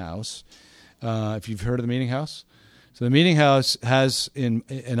Meeting House, if you've heard of the Meeting House, so the Meeting House has, and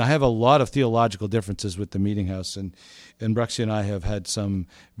I have a lot of theological differences with the Meeting House, and Bruxy and I have had some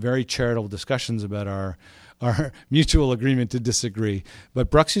very charitable discussions about our mutual agreement to disagree.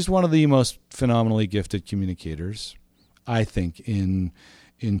 But Bruxy's one of the most phenomenally gifted communicators, I think, in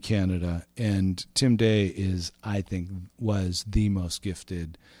Canada. And Tim Day was the most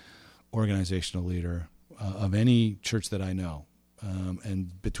gifted organizational leader of any church that I know.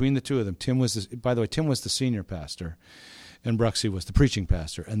 And between the two of them, Tim was the senior pastor, and Bruxy was the preaching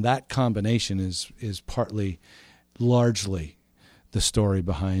pastor. And that combination is largely the story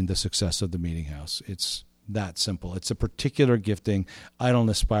behind the success of the Meeting House. It's that simple. It's a particular gifting. I don't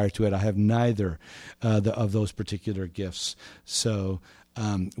aspire to it. I have neither of those particular gifts. So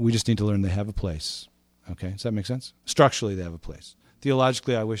we just need to learn they have a place. Okay, does that make sense? Structurally, they have a place.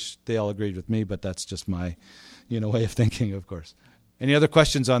 Theologically, I wish they all agreed with me, but that's just my, way of thinking, of course. Any other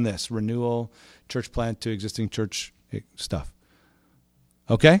questions on this? Renewal, church plant to existing church stuff.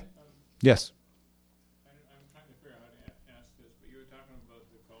 Okay? Yes. I'm trying to figure out how to ask this, but you were talking about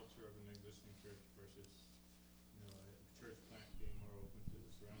the culture of an existing church versus, a church plant being more open to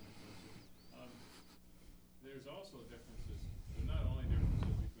the surrounding culture. There's also differences, but not only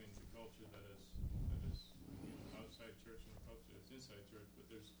differences between the culture that is outside church and the culture that's inside church, but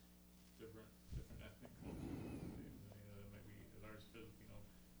there's different ethnic cultures. There might be a large Filipino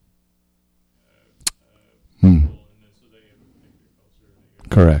people, and then so they have a particular culture.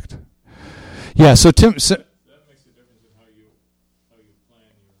 Correct. Yeah, so Tim... That makes a difference in how you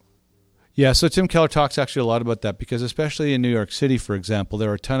plan your... Yeah, so Tim Keller talks actually a lot about that, because especially in New York City, for example, there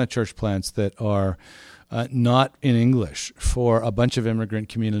are a ton of church plants that are not in English for a bunch of immigrant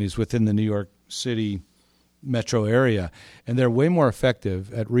communities within the New York City metro area, and they're way more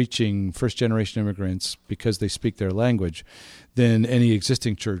effective at reaching first-generation immigrants because they speak their language than any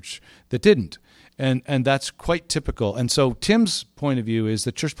existing church that didn't. And that's quite typical. And so Tim's point of view is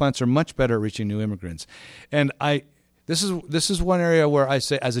that church plants are much better at reaching new immigrants. And this is one area where I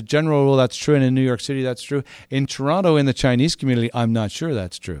say, as a general rule, that's true, and in New York City, that's true. In Toronto, in the Chinese community, I'm not sure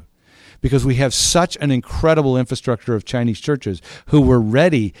that's true, because we have such an incredible infrastructure of Chinese churches who were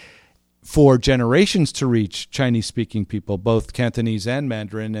ready for generations to reach Chinese-speaking people, both Cantonese and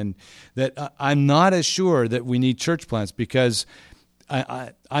Mandarin, and that I'm not as sure that we need church plants, because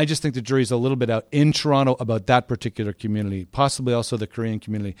I just think the jury's a little bit out in Toronto about that particular community, possibly also the Korean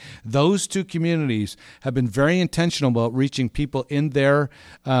community. Those two communities have been very intentional about reaching people in their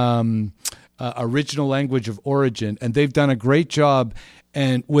original language of origin, and they've done a great job,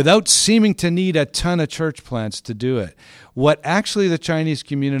 and without seeming to need a ton of church plants to do it. What actually the Chinese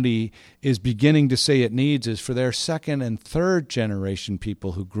community is beginning to say it needs is for their second and third generation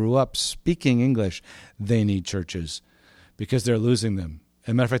people who grew up speaking English, they need churches because they're losing them.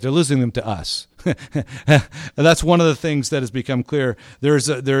 As a matter of fact, they're losing them to us. And that's one of the things that has become clear. There's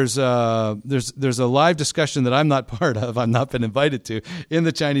a live discussion that I'm not part of, I've not been invited to, in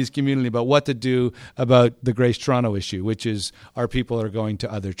the Chinese community about what to do about the Grace Toronto issue, which is our people are going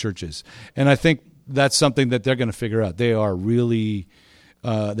to other churches. And I think that's something that they're going to figure out. They are really,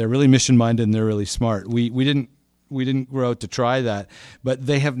 they're really mission minded and they're really smart. We didn't grow out to try that, but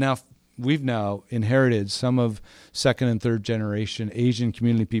they have now. We've now inherited some of second and third generation Asian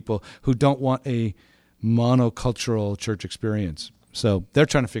community people who don't want a monocultural church experience. So they're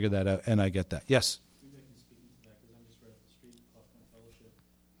trying to figure that out, and I get that. Yes? Maybe I can speak into that because I'm just right up the street off my fellowship.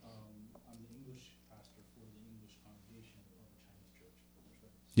 I'm the English pastor for the English congregation of a Chinese church.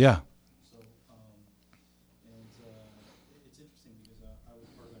 Yeah. So, and it's interesting because I was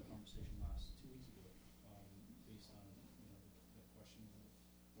part of that conversation last 2 weeks ago, based on the question of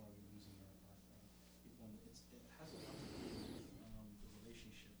why are we losing our people. And it has a lot to do with the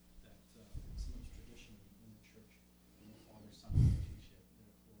relationship that seems traditionally in the church, father-son relationship.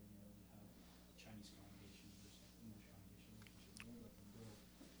 Therefore, we have a Chinese congregation versus English congregation relationship. Won't let them go.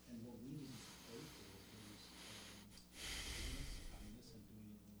 And what we need to pray for is kindness and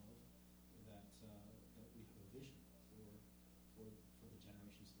doing it in love. That we have a vision for the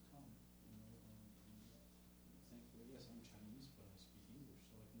generations to come. Thankfully, yes, I'm Chinese, but I speak English,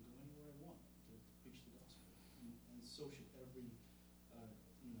 so I can go anywhere I want to preach the gospel. And so should every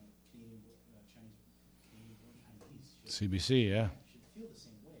Canadian Chinese CBC, yeah. should feel the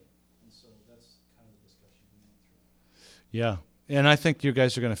same way. And so that's kind of the discussion we went through. Yeah. And I think you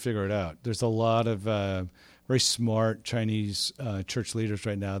guys are going to figure it out. There's a lot of very smart Chinese church leaders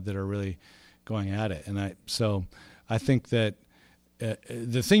right now that are really going at it. And I think that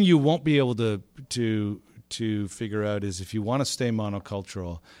the thing you won't be able to figure out is if you want to stay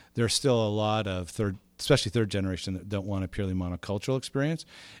monocultural, there's still a lot of especially third generation that don't want a purely monocultural experience.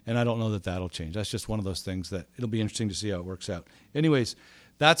 And I don't know that that'll change. That's just one of those things that it'll be interesting to see how it works out. Anyways,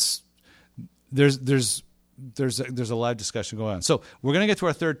 there's a live discussion going on. So we're going to get to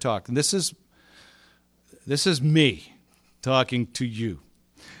our third talk, and this is me talking to you.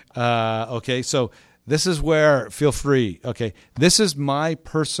 Okay, so this is where, feel free. Okay, this is my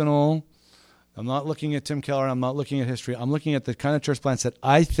personal. I'm not looking at Tim Keller. I'm not looking at history. I'm looking at the kind of church plants that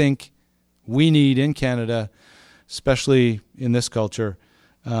I think we need in Canada, especially in this culture,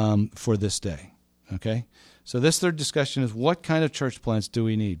 for this day. Okay, so this third discussion is what kind of church plants do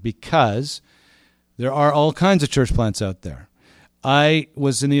we need? Because there are all kinds of church plants out there. I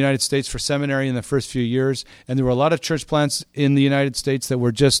was in the United States for seminary in the first few years, and there were a lot of church plants in the United States that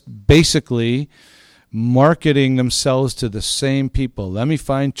were just basically marketing themselves to the same people. Let me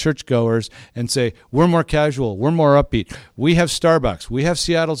find churchgoers and say, we're more casual, we're more upbeat. We have Starbucks, we have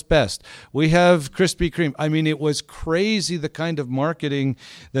Seattle's Best, we have Krispy Kreme. I mean, it was crazy the kind of marketing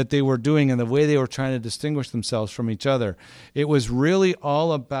that they were doing and the way they were trying to distinguish themselves from each other. It was really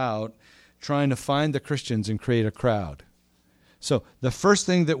all about trying to find the Christians and create a crowd. So the first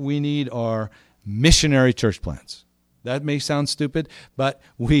thing that we need are missionary church plants. That may sound stupid, but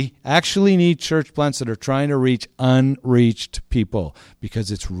we actually need church plants that are trying to reach unreached people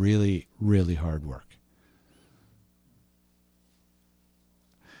because it's really, really hard work.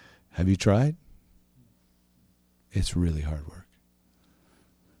 Have you tried? It's really hard work.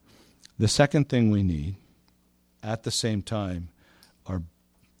 The second thing we need at the same time are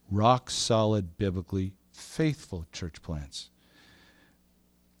rock-solid, biblically faithful church plants.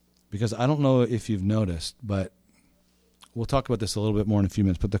 Because I don't know if you've noticed, but we'll talk about this a little bit more in a few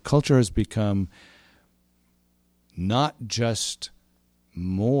minutes, but the culture has become not just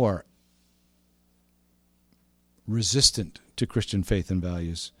more resistant to Christian faith and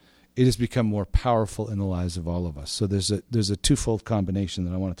values, it has become more powerful in the lives of all of us. So there's a twofold combination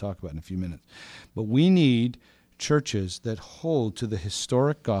that I want to talk about in a few minutes. But we need churches that hold to the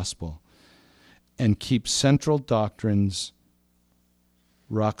historic gospel and keep central doctrines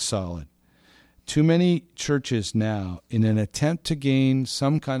rock solid. Too many churches now, in an attempt to gain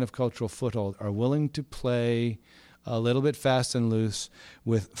some kind of cultural foothold, are willing to play a little bit fast and loose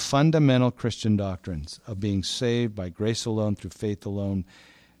with fundamental Christian doctrines of being saved by grace alone, through faith alone,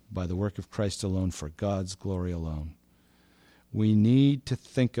 by the work of Christ alone, for God's glory alone. We need to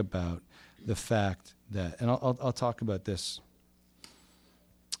think about the fact that, and I'll talk about this,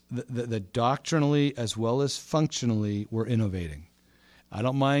 that doctrinally as well as functionally we're innovating. I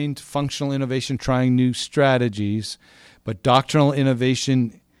don't mind functional innovation, trying new strategies, but doctrinal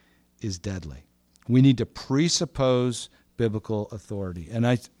innovation is deadly. We need to presuppose biblical authority. And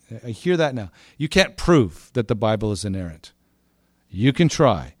I hear that now. You can't prove that the Bible is inerrant. You can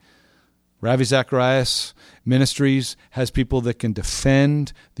try. Ravi Zacharias Ministries has people that can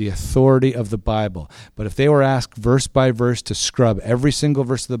defend the authority of the Bible. But if they were asked verse by verse to scrub every single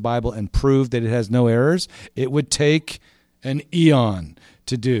verse of the Bible and prove that it has no errors, it would take an eon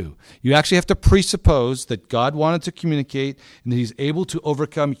to do. You actually have to presuppose that God wanted to communicate and that he's able to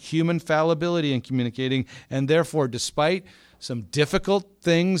overcome human fallibility in communicating, and therefore, despite some difficult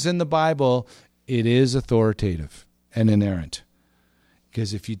things in the Bible, it is authoritative and inerrant.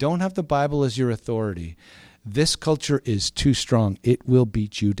 Because if you don't have the Bible as your authority, this culture is too strong. It will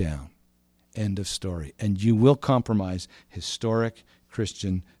beat you down. End of story. And you will compromise historic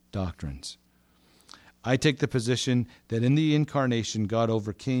Christian doctrines. I take the position that in the incarnation, God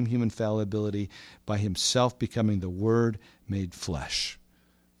overcame human fallibility by himself becoming the Word made flesh.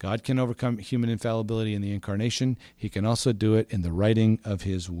 God can overcome human infallibility in the incarnation. He can also do it in the writing of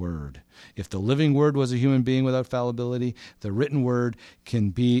his word. If the living word was a human being without fallibility, the written word can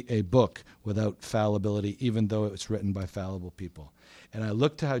be a book without fallibility, even though it was written by fallible people. And I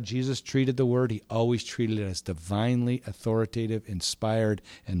look to how Jesus treated the word. He always treated it as divinely authoritative, inspired,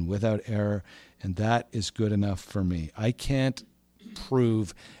 and without error. And that is good enough for me. I can't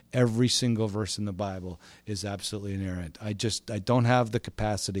prove every single verse in the Bible is absolutely inerrant. I don't have the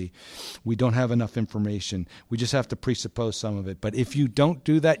capacity. We don't have enough information. We just have to presuppose some of it. But if you don't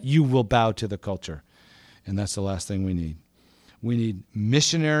do that, you will bow to the culture. And that's the last thing we need. We need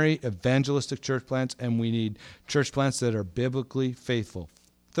missionary, evangelistic church plants, and we need church plants that are biblically faithful.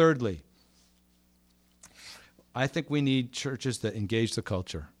 Thirdly, I think we need churches that engage the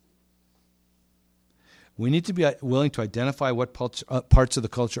culture. We need to be willing to identify what parts of the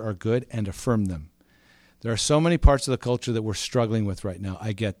culture are good and affirm them. There are so many parts of the culture that we're struggling with right now.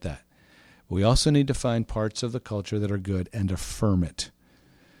 I get that. We also need to find parts of the culture that are good and affirm it,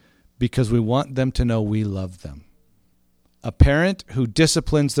 because we want them to know we love them. A parent who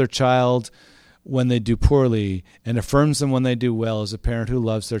disciplines their child when they do poorly and affirms them when they do well is a parent who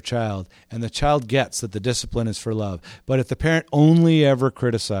loves their child. And the child gets that the discipline is for love. But if the parent only ever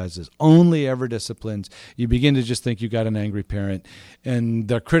criticizes, only ever disciplines, you begin to just think you got an angry parent, and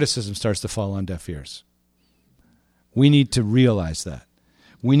their criticism starts to fall on deaf ears. We need to realize that.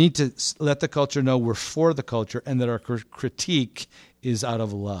 We need to let the culture know we're for the culture and that our critique is out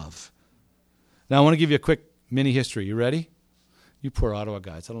of love. Now, I want to give you a quick mini history. You ready? You poor Ottawa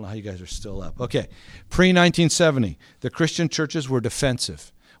guys. I don't know how you guys are still up. Okay. Pre-1970, the Christian churches were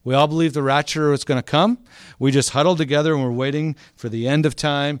defensive. We all believed the rapture was going to come. We just huddled together and were waiting for the end of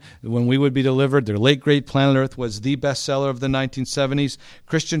time when we would be delivered. Their late great Planet Earth was the bestseller of the 1970s.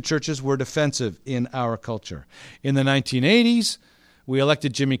 Christian churches were defensive in our culture. In the 1980s, we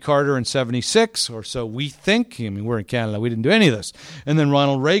elected Jimmy Carter in 76, or so we think. I mean, we're in Canada. We didn't do any of this. And then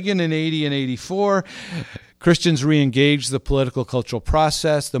Ronald Reagan in 80 and 84. Christians re-engaged the political cultural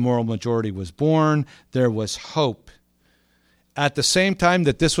process. The moral majority was born. There was hope. At the same time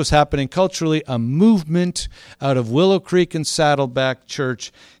that this was happening culturally, a movement out of Willow Creek and Saddleback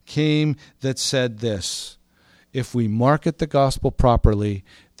Church came that said this: if we market the gospel properly,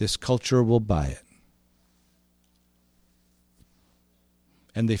 this culture will buy it.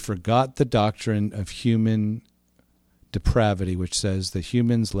 And they forgot the doctrine of human depravity, which says that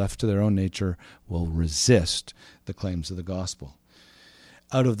humans left to their own nature will resist the claims of the gospel.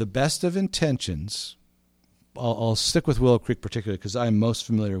 Out of the best of intentions, I'll stick with Willow Creek particularly because I'm most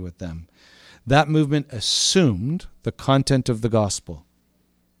familiar with them. That movement assumed the content of the gospel,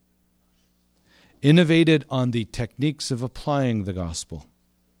 innovated on the techniques of applying the gospel.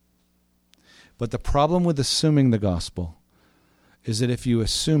 But the problem with assuming the gospel is that if you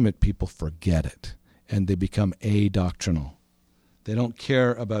assume it, people forget it. And they become adoctrinal. They don't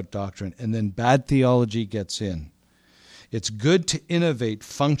care about doctrine. And then bad theology gets in. It's good to innovate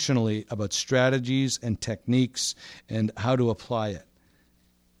functionally about strategies and techniques and how to apply it.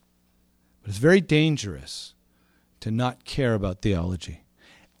 But it's very dangerous to not care about theology.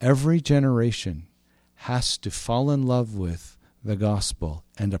 Every generation has to fall in love with the gospel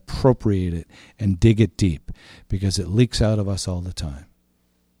and appropriate it and dig it deep, because it leaks out of us all the time.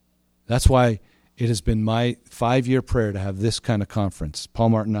 That's why it has been my 5-year prayer to have this kind of conference. Paul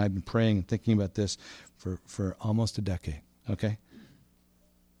Martin and I have been praying and thinking about this for almost a decade. Okay?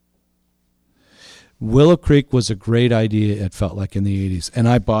 Willow Creek was a great idea, it felt like, in the 80s, and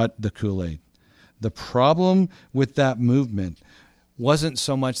I bought the Kool-Aid. The problem with that movement wasn't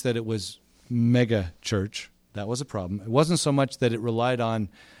so much that it was mega church, That was a problem. It wasn't so much that it relied on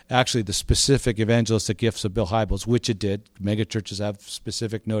actually the specific evangelistic gifts of Bill Hybels, which it did. Mega churches have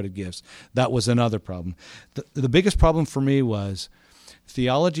specific noted gifts. That was another problem. The biggest problem for me was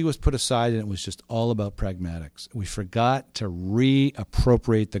theology was put aside and it was just all about pragmatics. We forgot to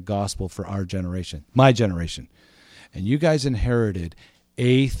reappropriate the gospel for our generation, my generation. And you guys inherited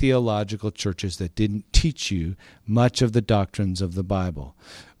atheological churches that didn't teach you much of the doctrines of the Bible.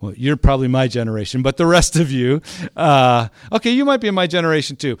 Well, you're probably my generation, but the rest of you, okay, you might be in my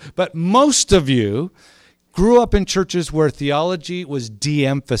generation too, but most of you grew up in churches where theology was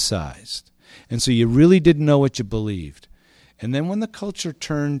de-emphasized. And so you really didn't know what you believed. And then when the culture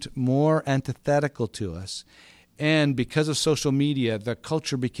turned more antithetical to us, and because of social media, the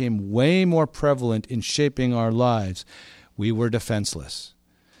culture became way more prevalent in shaping our lives, we were defenseless.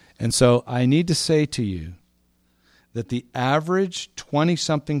 And so I need to say to you that the average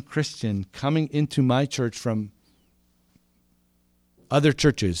 20-something Christian coming into my church from other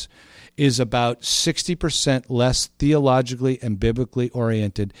churches is about 60% less theologically and biblically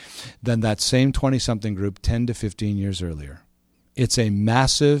oriented than that same 20-something group 10 to 15 years earlier. It's a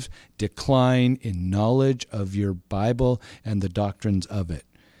massive decline in knowledge of your Bible and the doctrines of it.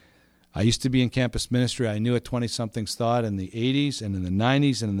 I used to be in campus ministry. I knew what 20-somethings thought in the 80s and in the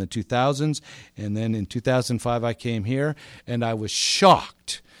 90s and in the 2000s. And then in 2005, I came here, and I was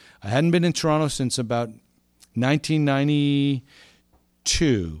shocked. I hadn't been in Toronto since about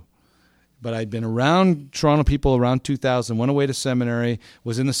 1992. But I'd been around Toronto people around 2000, went away to seminary,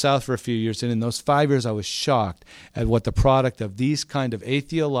 was in the South for a few years, and in those 5 years I was shocked at what the product of these kind of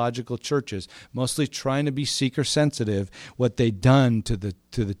atheological churches, mostly trying to be seeker-sensitive, what they'd done to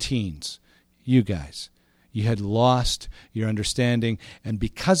the teens. You guys. You had lost your understanding, and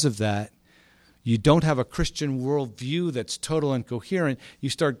because of that, you don't have a Christian worldview that's total and coherent.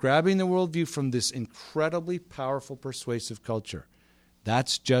 You start grabbing the worldview from this incredibly powerful, persuasive culture.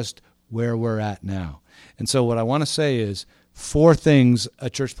 That's just where we're at now. And so what I want to say is 4 things a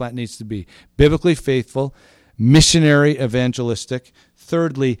church plant needs to be: biblically faithful, missionary, evangelistic.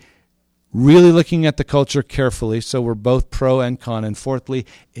 Thirdly, really looking at the culture carefully, so we're both pro and con. And fourthly,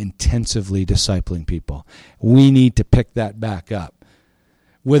 intensively discipling people. We need to pick that back up.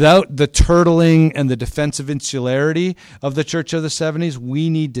 Without the turtling and the defensive insularity of the church of the 70s, we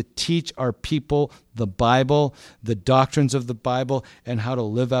need to teach our people the Bible, the doctrines of the Bible, and how to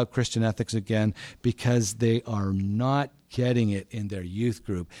live out Christian ethics again, because they are not getting it in their youth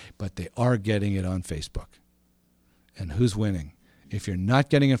group, but they are getting it on Facebook. And who's winning? If you're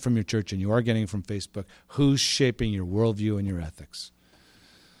not getting it from your church and you are getting it from Facebook, who's shaping your worldview and your ethics?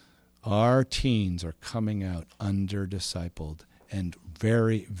 Our teens are coming out under-discipled and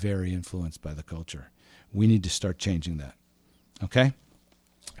very, very influenced by the culture. We need to start changing that. Okay?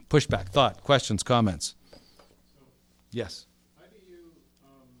 Pushback, thought, questions, comments. Yes? How do you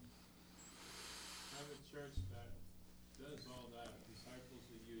have a church that does all that, disciples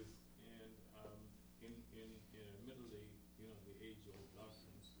the youth, and admittedly, the age-old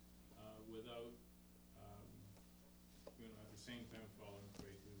doctrines, without, at the same time falling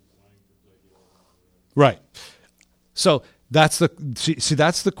prey to wanting to play the old? Right. So that's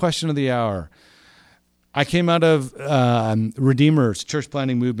the question of the hour. I came out of Redeemer's church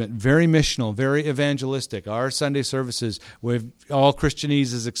planting movement, very missional, very evangelistic. Our Sunday services, with all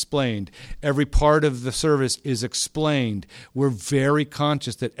Christianese is explained. Every part of the service is explained. We're very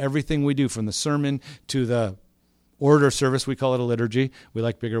conscious that everything we do, from the sermon to the order service, we call it a liturgy. We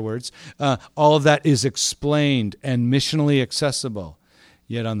like bigger words. All of that is explained and missionally accessible.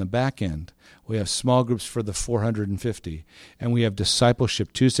 Yet on the back end, we have small groups for the 450, and we have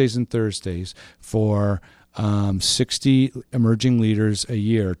discipleship Tuesdays and Thursdays for 60 emerging leaders a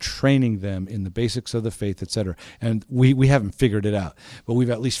year, training them in the basics of the faith, etc. And we haven't figured it out, but we've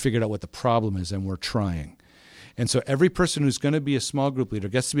at least figured out what the problem is, and we're trying. And so every person who's going to be a small group leader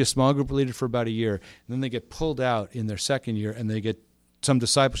gets to be a small group leader for about a year, and then they get pulled out in their second year, and they get some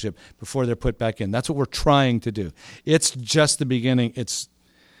discipleship before they're put back in. That's what we're trying to do. It's just the beginning. It's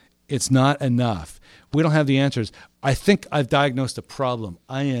not enough. We don't have the answers. I think I've diagnosed a problem.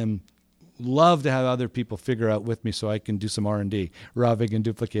 I love to have other people figure out with me so I can do some R&D, robbing and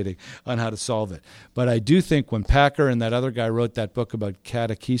duplicating, on how to solve it. But I do think when Packer and that other guy wrote that book about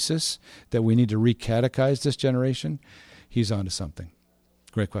catechesis, that we need to re-catechize this generation, he's onto something.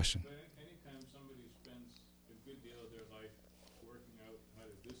 Great question. But anytime somebody spends a good deal of their life working out how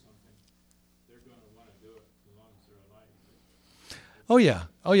to do something, they're going to want to do it as long as they're alive. Oh, yeah.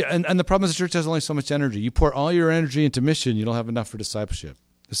 And the problem is the church has only so much energy. You pour all your energy into mission, you don't have enough for discipleship.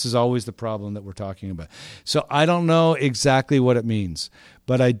 This is always the problem that we're talking about. So I don't know exactly what it means,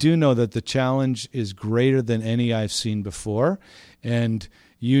 But I do know that the challenge is greater than any I've seen before. And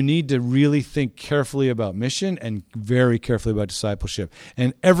you need to really think carefully about mission and very carefully about discipleship.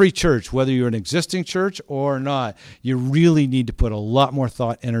 And every church, whether you're an existing church or not, you really need to put a lot more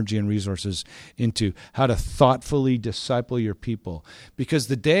thought, energy, and resources into how to thoughtfully disciple your people. Because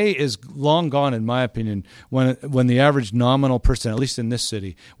the day is long gone, in my opinion, when the average nominal person, at least in this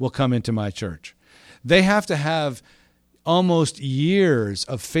city, will come into my church. They have to have almost years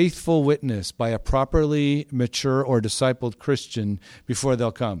of faithful witness by a properly mature or discipled Christian before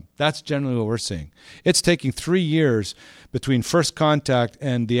they'll come. That's generally what we're seeing. It's taking 3 years between first contact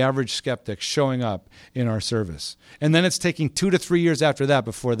and the average skeptic showing up in our service. And then it's taking 2 to 3 years after that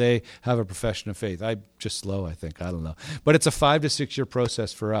before they have a profession of faith. I'm just slow, I think. I don't know. But it's a 5 to 6 year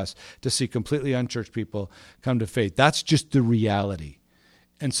process for us to see completely unchurched people come to faith. That's just the reality.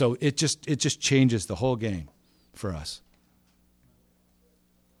 And so it just changes the whole game for us.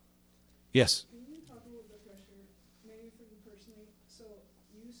 Yes. Can you talk a little bit pressure, maybe for you personally? So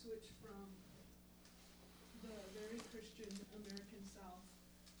you switched from the very Christian American South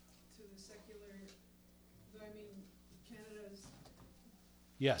to the secular. I mean, Canada's.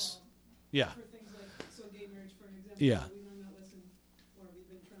 Yes. Yeah. For things like gay marriage, for an example. Yeah. We learned that lesson, or we've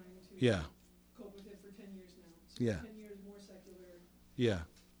been trying to cope with it for 10 years now. So Yeah. 10 years more secular. Yeah.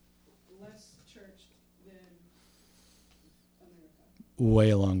 Less churched than America.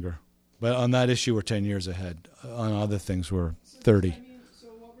 Way longer. But on that issue, we're 10 years ahead. On other things, we're 30. I mean, so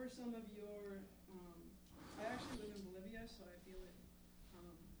what were some of your? I actually live in Bolivia, so I feel it.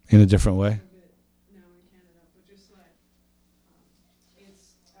 In a different way? A bit now in Canada, but just like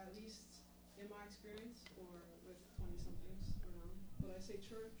it's at least in my experience, or with 20-somethings around. But I say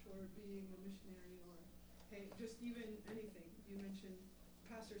church or being a missionary, or hey, just even anything. You mentioned,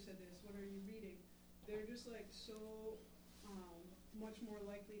 pastor said this. What are you reading? They're just like so. Much more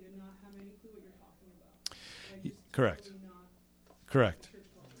likely to not have any clue what you're talking about. Like just correct. Totally not Correct. church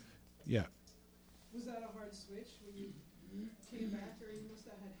culture. Yeah. Was that a hard switch when you came back, or you must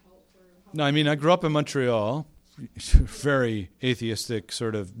have had help for? No, I mean, I grew up in Montreal, very atheistic,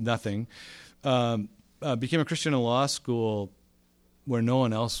 sort of nothing. Became a Christian in law school where no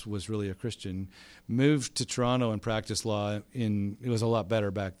one else was really a Christian. Moved to Toronto and practiced law. It was a lot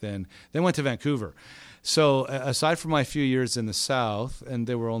better back then. Then went to Vancouver. So aside from my few years in the South, and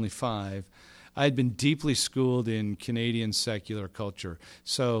there were only 5, I had been deeply schooled in Canadian secular culture.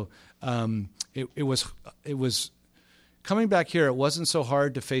 So it was coming back here. It wasn't so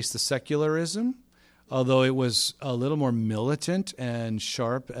hard to face the secularism, although it was a little more militant and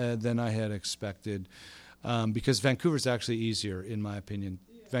sharp than I had expected. Because Vancouver's actually easier, in my opinion.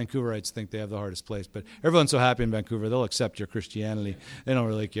 Vancouverites think they have the hardest place, but everyone's so happy in Vancouver, they'll accept your Christianity. They don't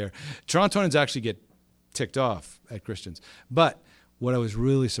really care. Torontonians actually get ticked off at Christians. But what I was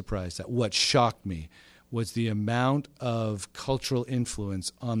really surprised at, what shocked me, was the amount of cultural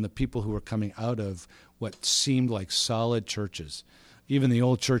influence on the people who were coming out of what seemed like solid churches. Even the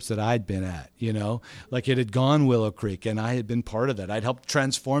old church that I'd been at, like it had gone Willow Creek, and I had been part of that. I'd helped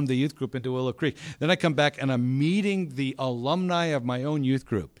transform the youth group into Willow Creek. Then I come back, and I'm meeting the alumni of my own youth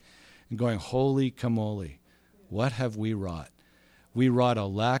group and going, holy camole, what have we wrought? We wrought a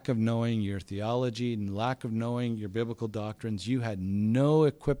lack of knowing your theology and lack of knowing your biblical doctrines. You had no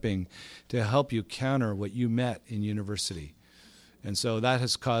equipping to help you counter what you met in university. And so that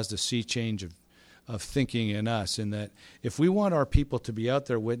has caused a sea change of thinking in us, in that if we want our people to be out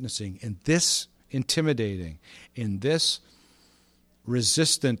there witnessing in this intimidating, in this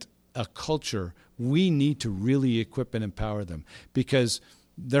resistant culture, we need to really equip and empower them, because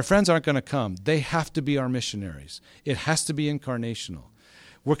their friends aren't going to come. They have to be our missionaries. It has to be incarnational.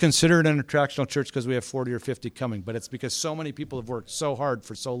 We're considered an attractional church because we have 40 or 50 coming, but it's because so many people have worked so hard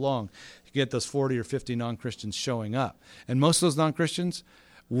for so long to get those 40 or 50 non-Christians showing up. And most of those non-Christians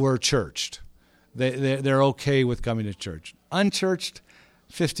were churched. They're okay with coming to church. Unchurched,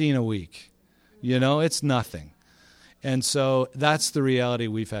 15 a week. It's nothing. And so that's the reality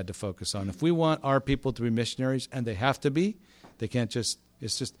we've had to focus on. If we want our people to be missionaries, and they have to be, they can't just,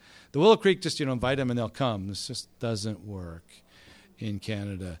 it's just, the Willow Creek, just, invite them and they'll come. This just doesn't work in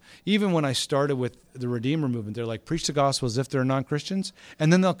Canada. Even when I started with the Redeemer movement, they're like, preach the gospel as if they're non-Christians,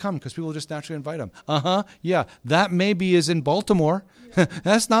 and then they'll come because people just naturally invite them. Yeah, that maybe is in Baltimore. Yeah.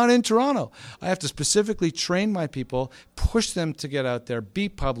 That's not in Toronto. I have to specifically train my people, push them to get out there, be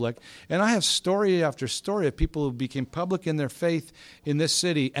public. And I have story after story of people who became public in their faith in this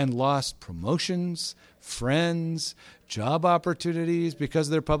city and lost promotions, friends, job opportunities because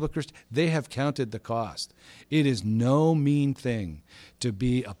they're public Christian. They have counted the cost. It is no mean thing to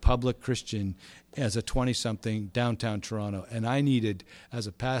be a public Christian as a 20-something downtown Toronto. And I needed, as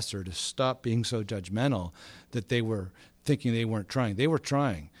a pastor, to stop being so judgmental that they were thinking they weren't trying. They were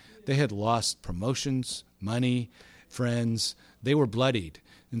trying. They had lost promotions, money, friends. They were bloodied.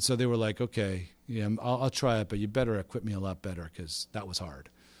 And so they were like, okay, yeah, I'll try it, but you better equip me a lot better because that was hard.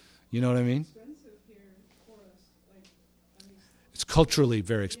 You know what I mean? Expensive here for us. Like, I mean, It's culturally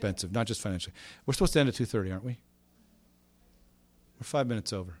very expensive, not just financially. We're supposed to end at 2:30, aren't we? We're 5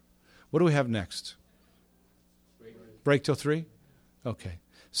 minutes over. What do we have next? Break till 3? Okay.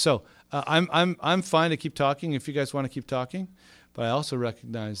 So I'm fine to keep talking if you guys want to keep talking, but I also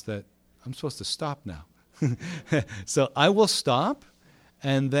recognize that I'm supposed to stop now. So I will stop,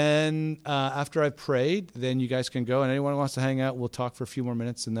 and then after I've prayed, then you guys can go, and anyone who wants to hang out, we'll talk for a few more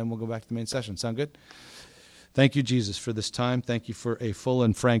minutes, and then we'll go back to the main session. Sound good? Thank you, Jesus, for this time. Thank you for a full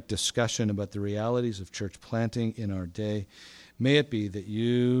and frank discussion about the realities of church planting in our day. May it be that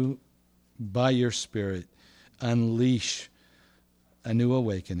you, by your Spirit, unleash a new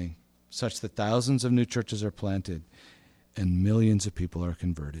awakening such that thousands of new churches are planted and millions of people are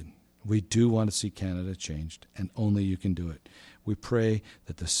converted. We do want to see Canada changed, and only you can do it. We pray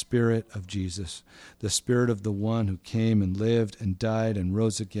that the Spirit of Jesus, the Spirit of the one who came and lived and died and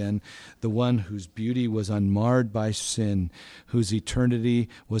rose again, the one whose beauty was unmarred by sin, whose eternity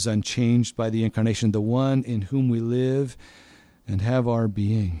was unchanged by the incarnation, the one in whom we live and have our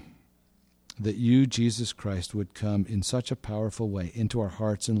being, that you, Jesus Christ, would come in such a powerful way into our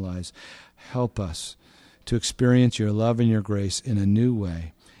hearts and lives. Help us to experience your love and your grace in a new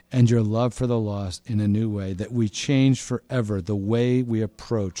way, and your love for the lost in a new way, that we change forever the way we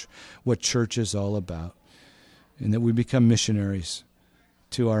approach what church is all about, and that we become missionaries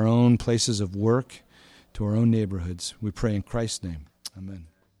to our own places of work, to our own neighborhoods. We pray in Christ's name. Amen.